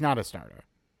he's not a starter.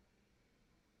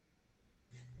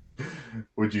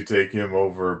 Would you take him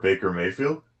over Baker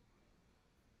Mayfield?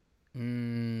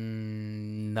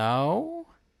 No.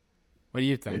 What do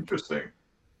you think? Interesting.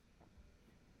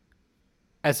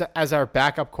 As our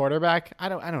backup quarterback, I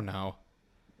don't know.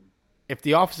 If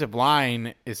the offensive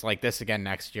line is like this again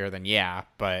next year, then yeah.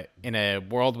 But in a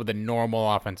world with a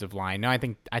normal offensive line, no, I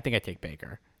think I take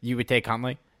Baker. You would take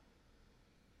Huntley?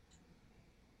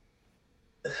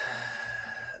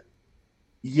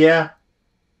 Yeah.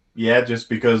 Yeah, just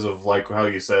because of like how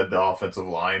you said the offensive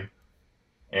line,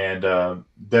 and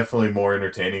definitely more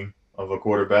entertaining of a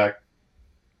quarterback.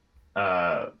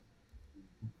 But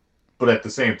at the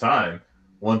same time,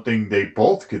 one thing they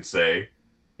both could say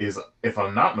is, if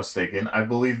I'm not mistaken, I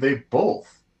believe they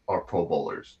both are Pro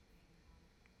Bowlers.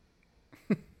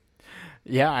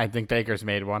 Yeah, I think Baker's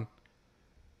made one.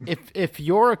 If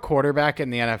you're a quarterback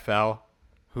in the NFL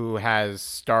who has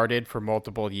started for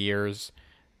multiple years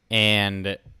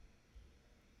and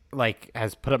like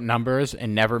has put up numbers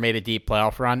and never made a deep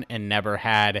playoff run and never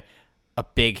had a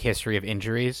big history of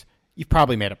injuries, you've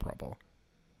probably made a Pro Bowl.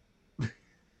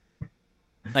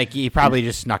 Like, you probably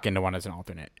just snuck into one as an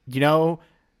alternate. You know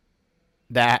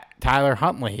that Tyler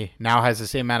Huntley now has the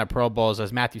same amount of Pro Bowls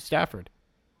as Matthew Stafford.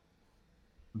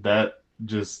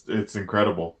 It's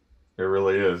incredible. It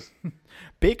really is.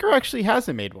 Baker actually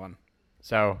hasn't made one.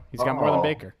 So he's got more than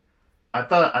Baker. I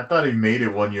thought he made it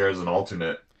one year as an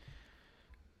alternate.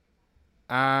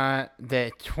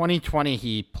 The 2020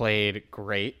 he played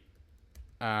great.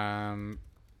 I'm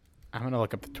gonna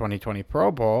look up the 2020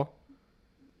 Pro Bowl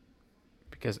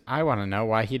because I want to know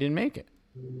why he didn't make it.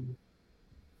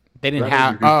 They didn't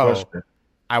have. Question.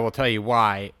 I will tell you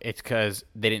why. It's because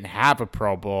they didn't have a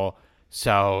Pro Bowl,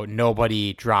 so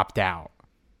nobody dropped out.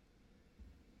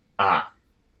 Ah,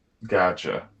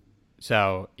 gotcha.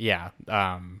 So yeah,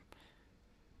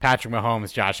 Patrick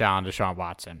Mahomes, Josh Allen, Deshaun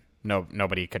Watson.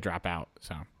 Nobody could drop out,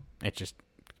 so it just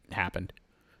happened.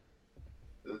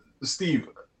 Steve,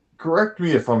 correct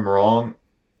me if I'm wrong.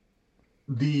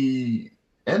 The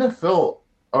NFL,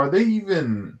 are they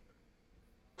even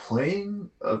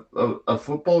playing a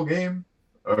football game?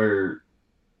 Or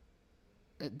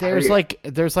there's like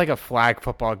a flag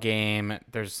football game.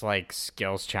 There's like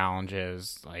skills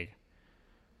challenges, like,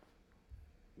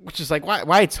 which is like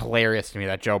why it's hilarious to me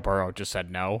that Joe Burrow just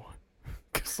said no.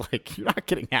 Because, like, you're not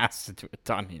getting asked to do a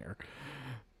ton here.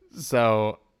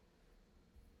 So,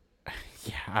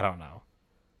 yeah, I don't know.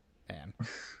 Man.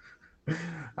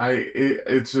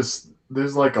 It's just,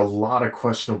 there's, like, a lot of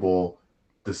questionable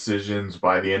decisions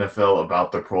by the NFL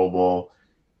about the Pro Bowl.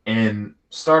 And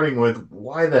starting with,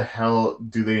 why the hell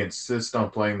do they insist on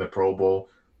playing the Pro Bowl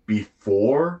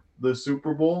before the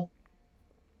Super Bowl?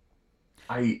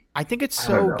 I think it's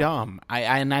so dumb.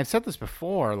 And I've said this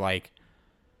before, like,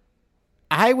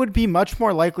 I would be much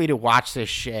more likely to watch this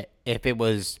shit if it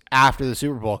was after the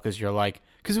Super Bowl because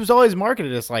it was always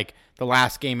marketed as like the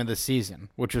last game of the season,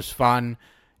 which was fun.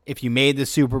 If you made the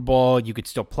Super Bowl, you could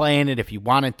still play in it if you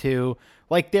wanted to.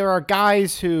 Like, there are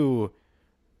guys who,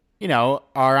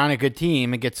 are on a good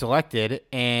team and get selected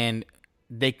and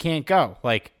they can't go.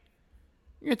 Like,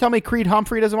 you're going to tell me Creed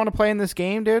Humphrey doesn't want to play in this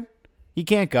game, dude? He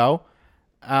can't go.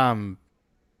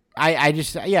 I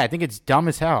think it's dumb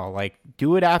as hell. Like,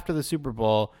 do it after the Super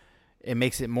Bowl. It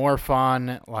makes it more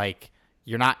fun. Like,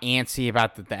 you're not antsy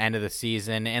about the end of the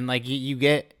season, and like you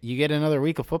get another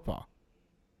week of football.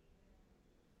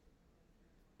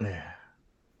 Yeah.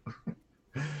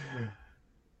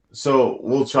 So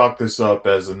we'll chalk this up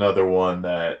as another one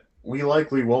that we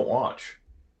likely won't watch.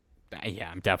 Yeah,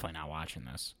 I'm definitely not watching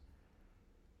this.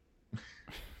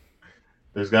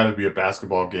 There's got to be a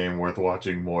basketball game worth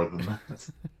watching more than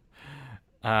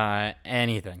that.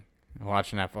 Anything.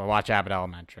 Watch Abbott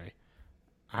Elementary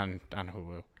on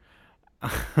Hulu.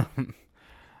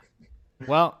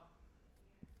 Well,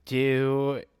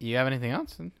 do you have anything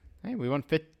else? Hey, we went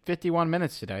 51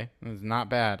 minutes today. It was not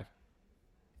bad.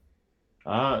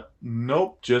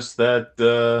 Nope. Just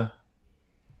that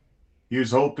he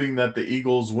was hoping that the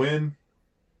Eagles win.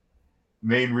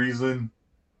 Main reason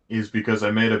is because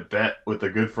I made a bet with a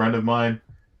good friend of mine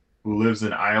who lives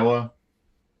in Iowa.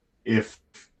 If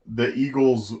the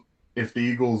Eagles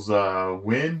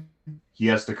win, he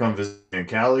has to come visit in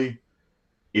Cali.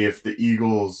 If the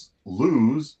Eagles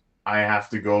lose, I have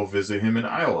to go visit him in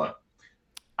Iowa.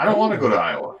 I don't want to go to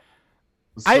Iowa.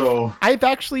 So I've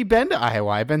actually been to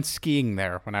Iowa. I've been skiing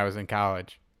there when I was in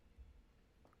college.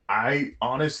 I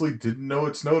honestly didn't know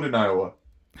it snowed in Iowa.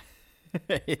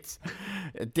 It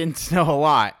didn't snow a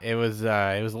lot. It was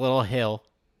a little hill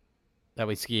that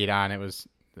we skied on. It was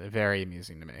very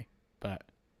amusing to me. But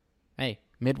hey,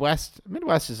 Midwest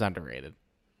is underrated.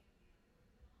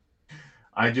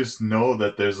 I just know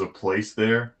that there's a place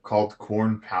there called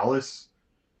Corn Palace,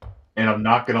 and I'm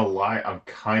not gonna lie, I'm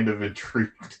kind of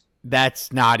intrigued.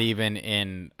 That's not even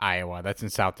in Iowa. That's in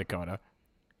South Dakota.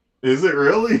 Is it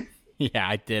really? Yeah,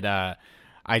 I did a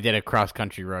cross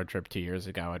country road trip 2 years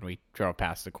ago, and we drove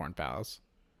past the Corn Palace.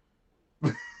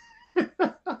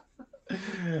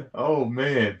 Oh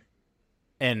man!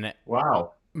 And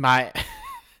Wow.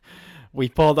 we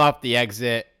pulled off the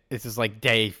exit. This is like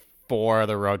day 4 of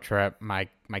the road trip. My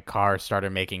car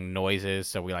started making noises,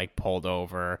 so we like pulled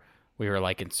over. We were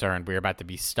like concerned. We were about to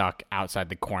be stuck outside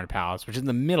the Corn Palace, which is in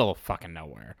the middle of fucking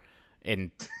nowhere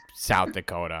in South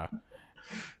Dakota.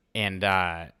 And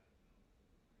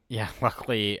yeah,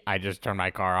 luckily I just turned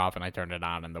my car off and I turned it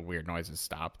on and the weird noises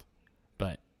stopped.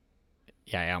 But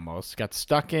yeah, I almost got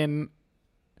stuck in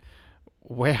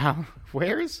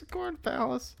where's the Corn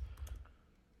Palace?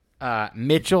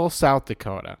 Mitchell, South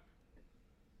Dakota.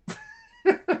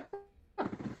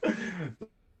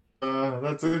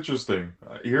 That's interesting.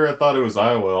 Here I thought it was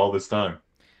Iowa all this time.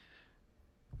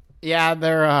 Yeah,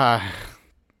 there are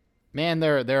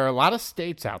a lot of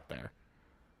states out there.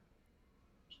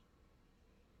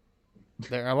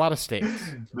 There are a lot of states.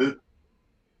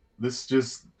 This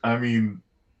just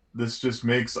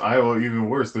makes Iowa even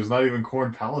worse. There's not even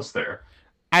Corn Palace there.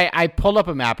 I pulled up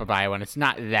a map of Iowa, and it's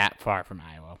not that far from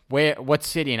Iowa. What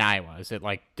city in Iowa? Is it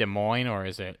like Des Moines, or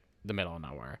is it the middle of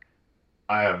nowhere?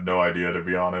 I have no idea, to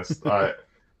be honest.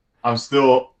 I'm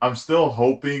still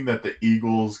hoping that the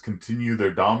Eagles continue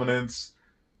their dominance,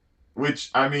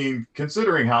 which, I mean,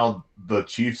 considering how the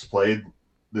Chiefs played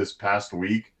this past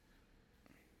week,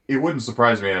 it wouldn't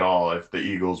surprise me at all if the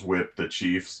Eagles whip the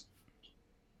Chiefs.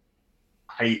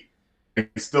 I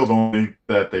still don't think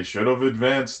that they should have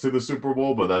advanced to the Super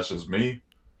Bowl, but that's just me.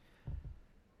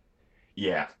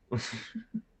 Yeah.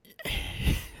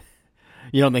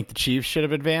 You don't think the Chiefs should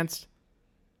have advanced?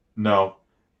 No.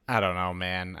 I don't know,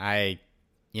 man. I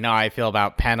feel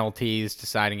about penalties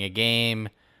deciding a game,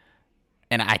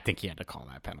 and I think he had to call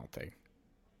that penalty.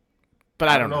 But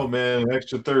I don't know, man. An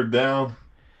extra third down.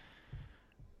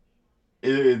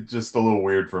 It's just a little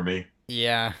weird for me.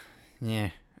 Yeah.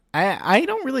 I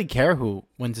don't really care who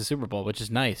wins the Super Bowl, which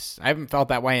is nice. I haven't felt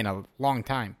that way in a long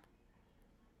time.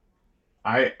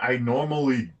 I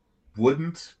normally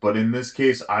wouldn't, but in this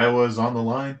case, Iowa's on the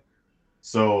line,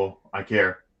 so I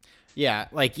care. Yeah,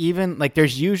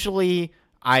 there's usually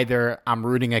either I'm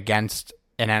rooting against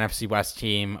an NFC West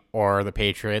team or the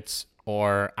Patriots,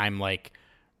 or I'm like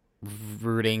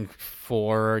rooting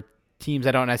for teams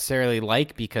I don't necessarily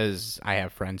like because I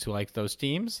have friends who like those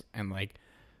teams, and like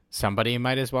somebody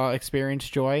might as well experience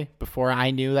joy before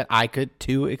I knew that I could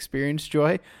too experience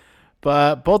joy.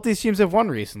 But both these teams have won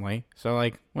recently, so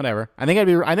like whatever. I think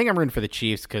I'm rooting for the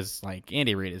Chiefs because like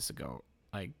Andy Reid is the GOAT.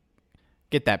 Like,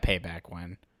 get that payback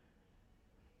win.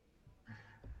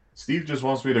 Steve just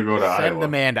wants me to go to Iowa. Send the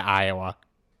man to Iowa.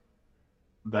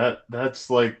 That's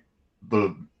like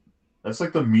the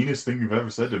meanest thing you've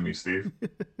ever said to me, Steve.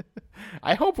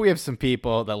 I hope we have some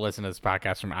people that listen to this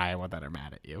podcast from Iowa that are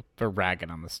mad at you for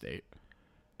ragging on the state.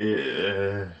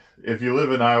 If you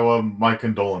live in Iowa, my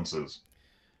condolences.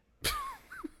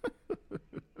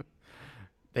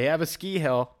 They have a ski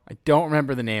hill. I don't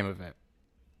remember the name of it.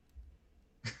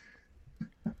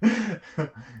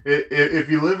 If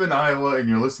you live in Iowa and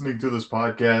you're listening to this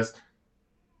podcast,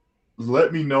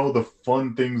 let me know the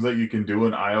fun things that you can do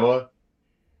in Iowa,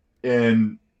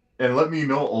 and let me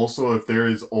know also if there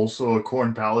is also a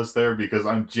Corn Palace there, because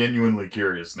I'm genuinely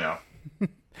curious now.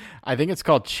 I think it's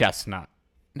called Chestnut,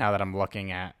 now that I'm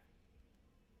looking at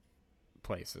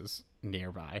places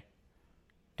nearby.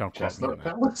 Don't quote me on Chestnut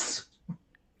that. Palace?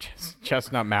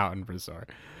 Chestnut Mountain Resort.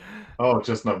 Oh,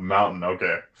 Chestnut Mountain.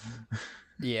 Okay.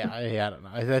 Yeah, I don't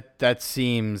know. That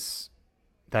seems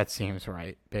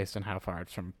right based on how far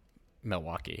it's from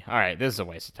Milwaukee. All right, this is a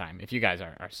waste of time. If you guys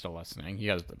are still listening, you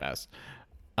guys are the best.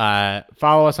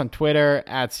 Follow us on Twitter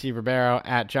at Steve Ribeiro,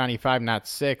 at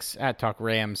Johnny5Not6, at Talk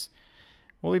Rams.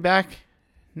 We'll be back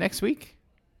next week.